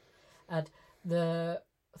looking at the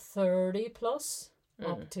 30 plus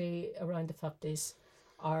up to around the 50s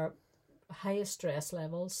are highest stress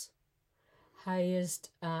levels,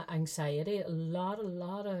 highest anxiety. A lot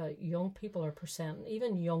of young people are presenting,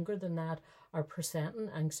 even younger than that, are presenting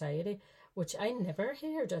anxiety, which I never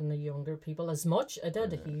heard in the younger people as much. I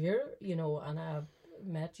did hear, and I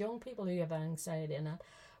met young people who have anxiety and that,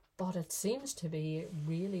 but it seems to be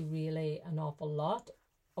really, really an awful lot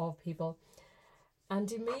of people. And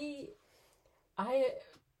to me, I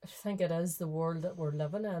think it is the world that we're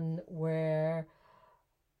living in, where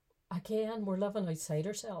again we're living outside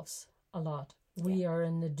ourselves a lot. We are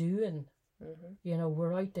in the doing.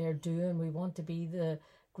 We're out there doing. We want to be the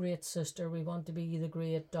great sister, we want to be the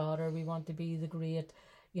great daughter, we want to be the great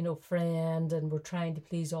friend, and we're trying to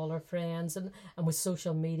please all our friends, and with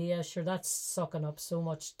social media, sure, that's sucking up so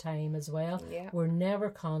much time as well. We're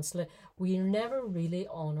never really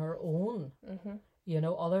on our own,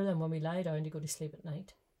 other than when we lie down to go to sleep at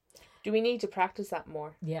night. Do we need to practice that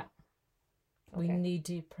more? Yeah. We need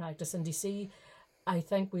to practice. And you see, I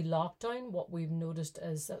think we lockdown, what we've noticed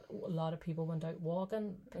is that a lot of people went out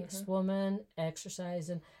walking, swimming,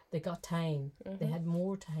 exercising. They got time. They had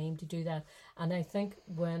more time to do that. And I think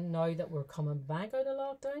now that we're coming back out of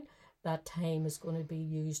lockdown, that time is going to be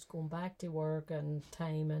used going back to work and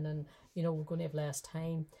timing, and we're going to have less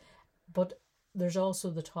time. But there's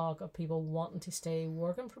also the talk of people wanting to stay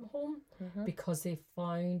working from home because they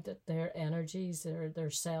found that their energies,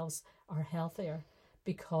 their selves are healthier,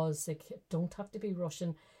 because they don't have to be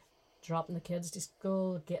rushing, dropping the kids to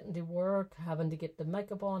school, getting to work, having to get the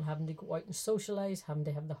makeup on, having to go out and socialise, having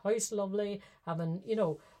to have the house lovely,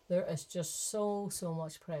 there is just so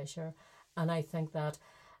much pressure. And I think that,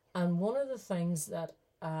 and one of the things that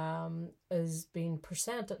is being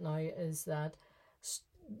presented now is that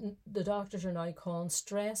the doctors are now calling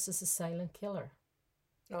stress is a silent killer.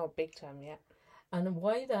 Oh, big time, yeah. And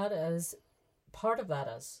why that is, part of that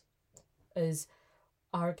is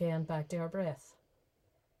our getting back to our breath.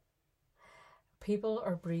 People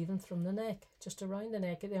are breathing from the neck, just around the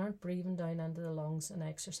neck. They aren't breathing down into the lungs and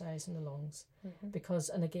exercising the lungs. Because,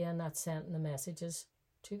 and again, that's sending the messages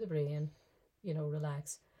to the brain,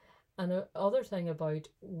 relax. And the other thing about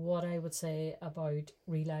what I would say about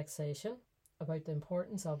relaxation, about the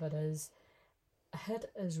importance of it, is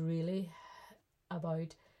it is really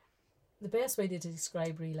about, the best way to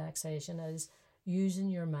describe relaxation is using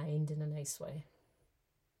your mind in a nice way.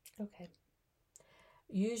 Okay.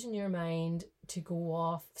 Using your mind to go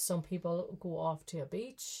off. Some people go off to a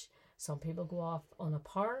beach. Some people go off on a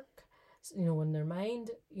park. In their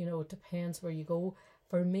mind, it depends where you go.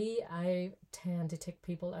 For me, I tend to take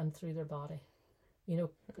people in through their body.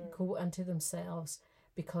 Go into themselves,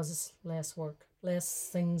 because it's less work, less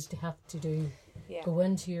things to have to do. Yeah. Go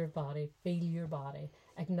into your body, feel your body,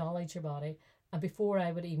 acknowledge your body. And before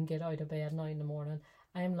I would even get out of bed now in the morning,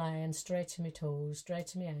 I'm lying, stretching my toes,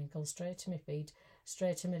 stretching my ankles, stretching my feet,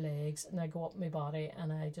 stretching my legs, and I go up my body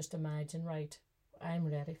and I just imagine, right,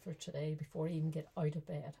 I'm ready for today before I even get out of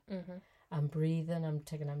bed. I'm breathing, I'm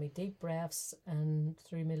taking on my deep breaths and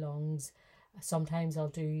through my lungs. Sometimes I'll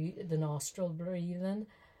do the nostril breathing,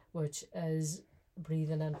 which is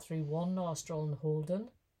breathing in through one nostril and holding,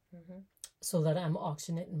 so that I'm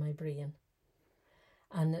oxygenating my brain.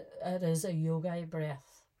 And it is a yoga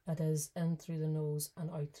breath. It is in through the nose and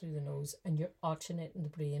out through the nose, and you're oxygenating the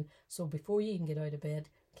brain. So before you can get out of bed,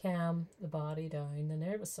 calm the body down, the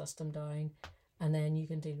nervous system down, and then you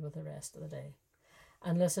can deal with the rest of the day.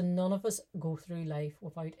 And listen, none of us go through life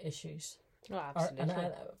without issues. Oh,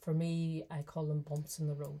 absolutely. For me, I call them bumps in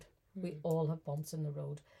the road. We all have bumps in the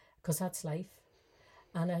road, because that's life.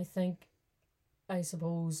 And I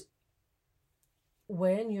suppose,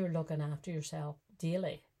 when you're looking after yourself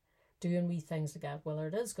daily, doing wee things like that, whether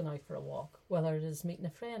it is going out for a walk, whether it is meeting a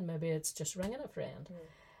friend, maybe it's just ringing a friend,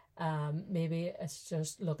 maybe it's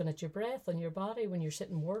just looking at your breath and your body when you're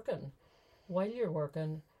sitting working, while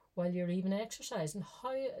you're even exercising.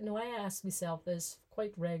 I ask myself this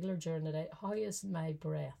quite regular during the day: how is my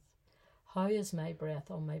breath? How is my breath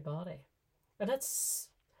on my body? And it's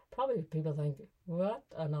probably, people think, what?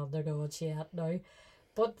 Another go at yet now.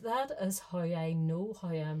 But that is how I know how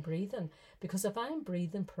I'm breathing. Because if I'm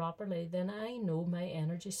breathing properly, then I know my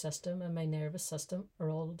energy system and my nervous system are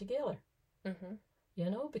all together.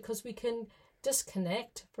 Because we can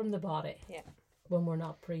disconnect from the body when we're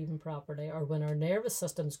not breathing properly, or when our nervous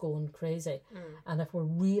system's going crazy. And if we're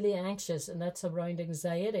really anxious, and that's around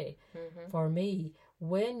anxiety, for me,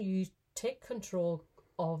 when you take control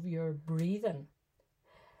of your breathing,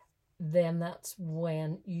 then that's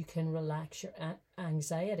when you can relax your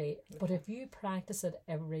anxiety. But if you practice it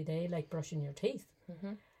every day, like brushing your teeth,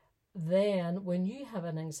 then when you have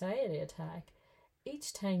an anxiety attack,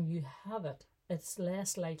 each time you have it, it's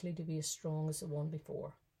less likely to be as strong as the one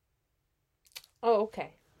before. Oh,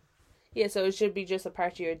 okay. Yeah, so it should be just a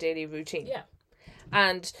part of your daily routine. Yeah.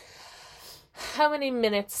 And how many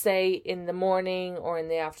minutes, say, in the morning or in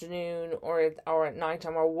the afternoon or at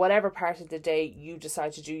nighttime, or whatever part of the day you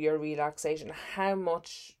decide to do your relaxation, how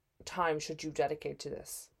much time should you dedicate to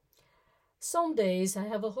this? Some days I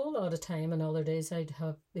have a whole lot of time, and other days I'd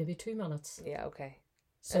have maybe 2 minutes. Yeah, okay.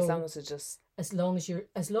 So as long as it just... As long as you're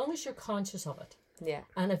conscious of it. Yeah.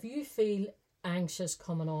 And if you feel anxious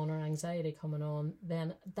coming on or anxiety coming on,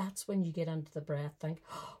 then that's when you get into the breath. Think,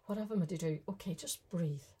 what have I to do? Okay, just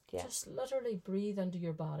breathe. Yeah. Just literally breathe into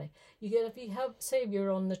your body. If you have, say, if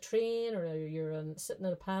you're on the train, or you're sitting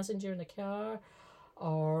as a passenger in a car,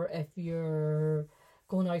 or if you're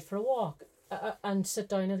going out for a walk and sit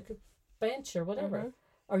down at a bench or whatever,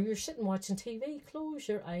 or you're sitting watching TV, close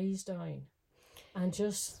your eyes down and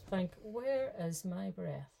just think, where is my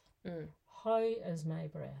breath? How is my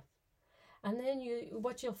breath? And then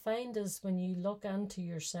what you'll find is, when you look into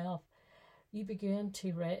yourself, you begin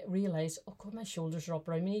to realise, oh God, my shoulders are up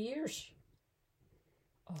around my ears.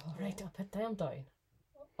 Oh, right, I'll put them down.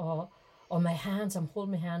 Oh, my hands, I'm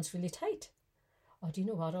holding my hands really tight. Oh, do you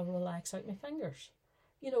know what? I'll relax out my fingers.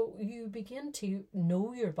 You begin to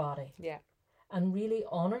know your body. Yeah. And really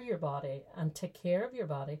honour your body and take care of your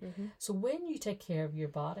body. So when you take care of your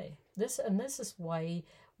body, this is why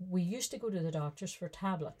we used to go to the doctors for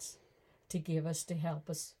tablets to help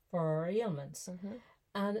us for our ailments.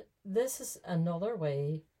 And this is another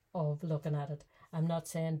way of looking at it. I'm not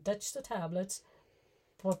saying ditch the tablets,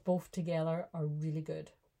 but both together are really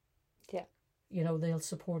good. Yeah. They'll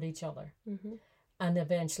support each other. And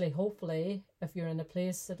eventually, hopefully, if you're in a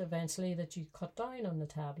place that you cut down on the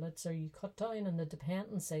tablets, or you cut down on the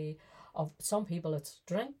dependency of, some people it's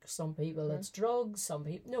drink, some people it's drugs, some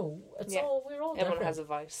people, no, it's all, we're all different. Everyone has a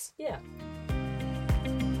vice. Yeah.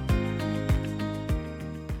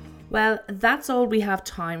 Well, that's all we have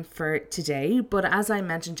time for today, but as I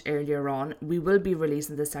mentioned earlier on, we will be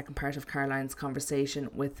releasing the second part of Caroline's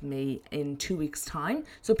conversation with me in 2 weeks' time,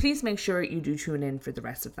 so please make sure you do tune in for the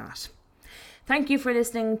rest of that. Thank you for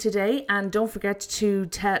listening today, and don't forget to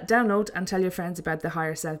download and tell your friends about the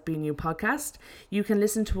Higher Self Being You podcast. You can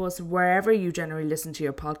listen to us wherever you generally listen to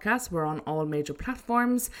your podcasts. We're on all major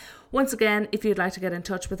platforms. Once again, if you'd like to get in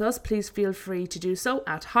touch with us, please feel free to do so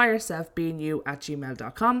at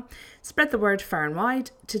higherselfbeingyou@gmail.com. Spread the word far and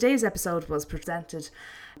wide. Today's episode was presented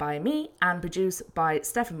by me and produced by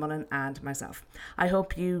Stefan Mullen and myself. I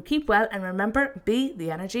hope you keep well, and remember, be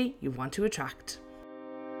the energy you want to attract.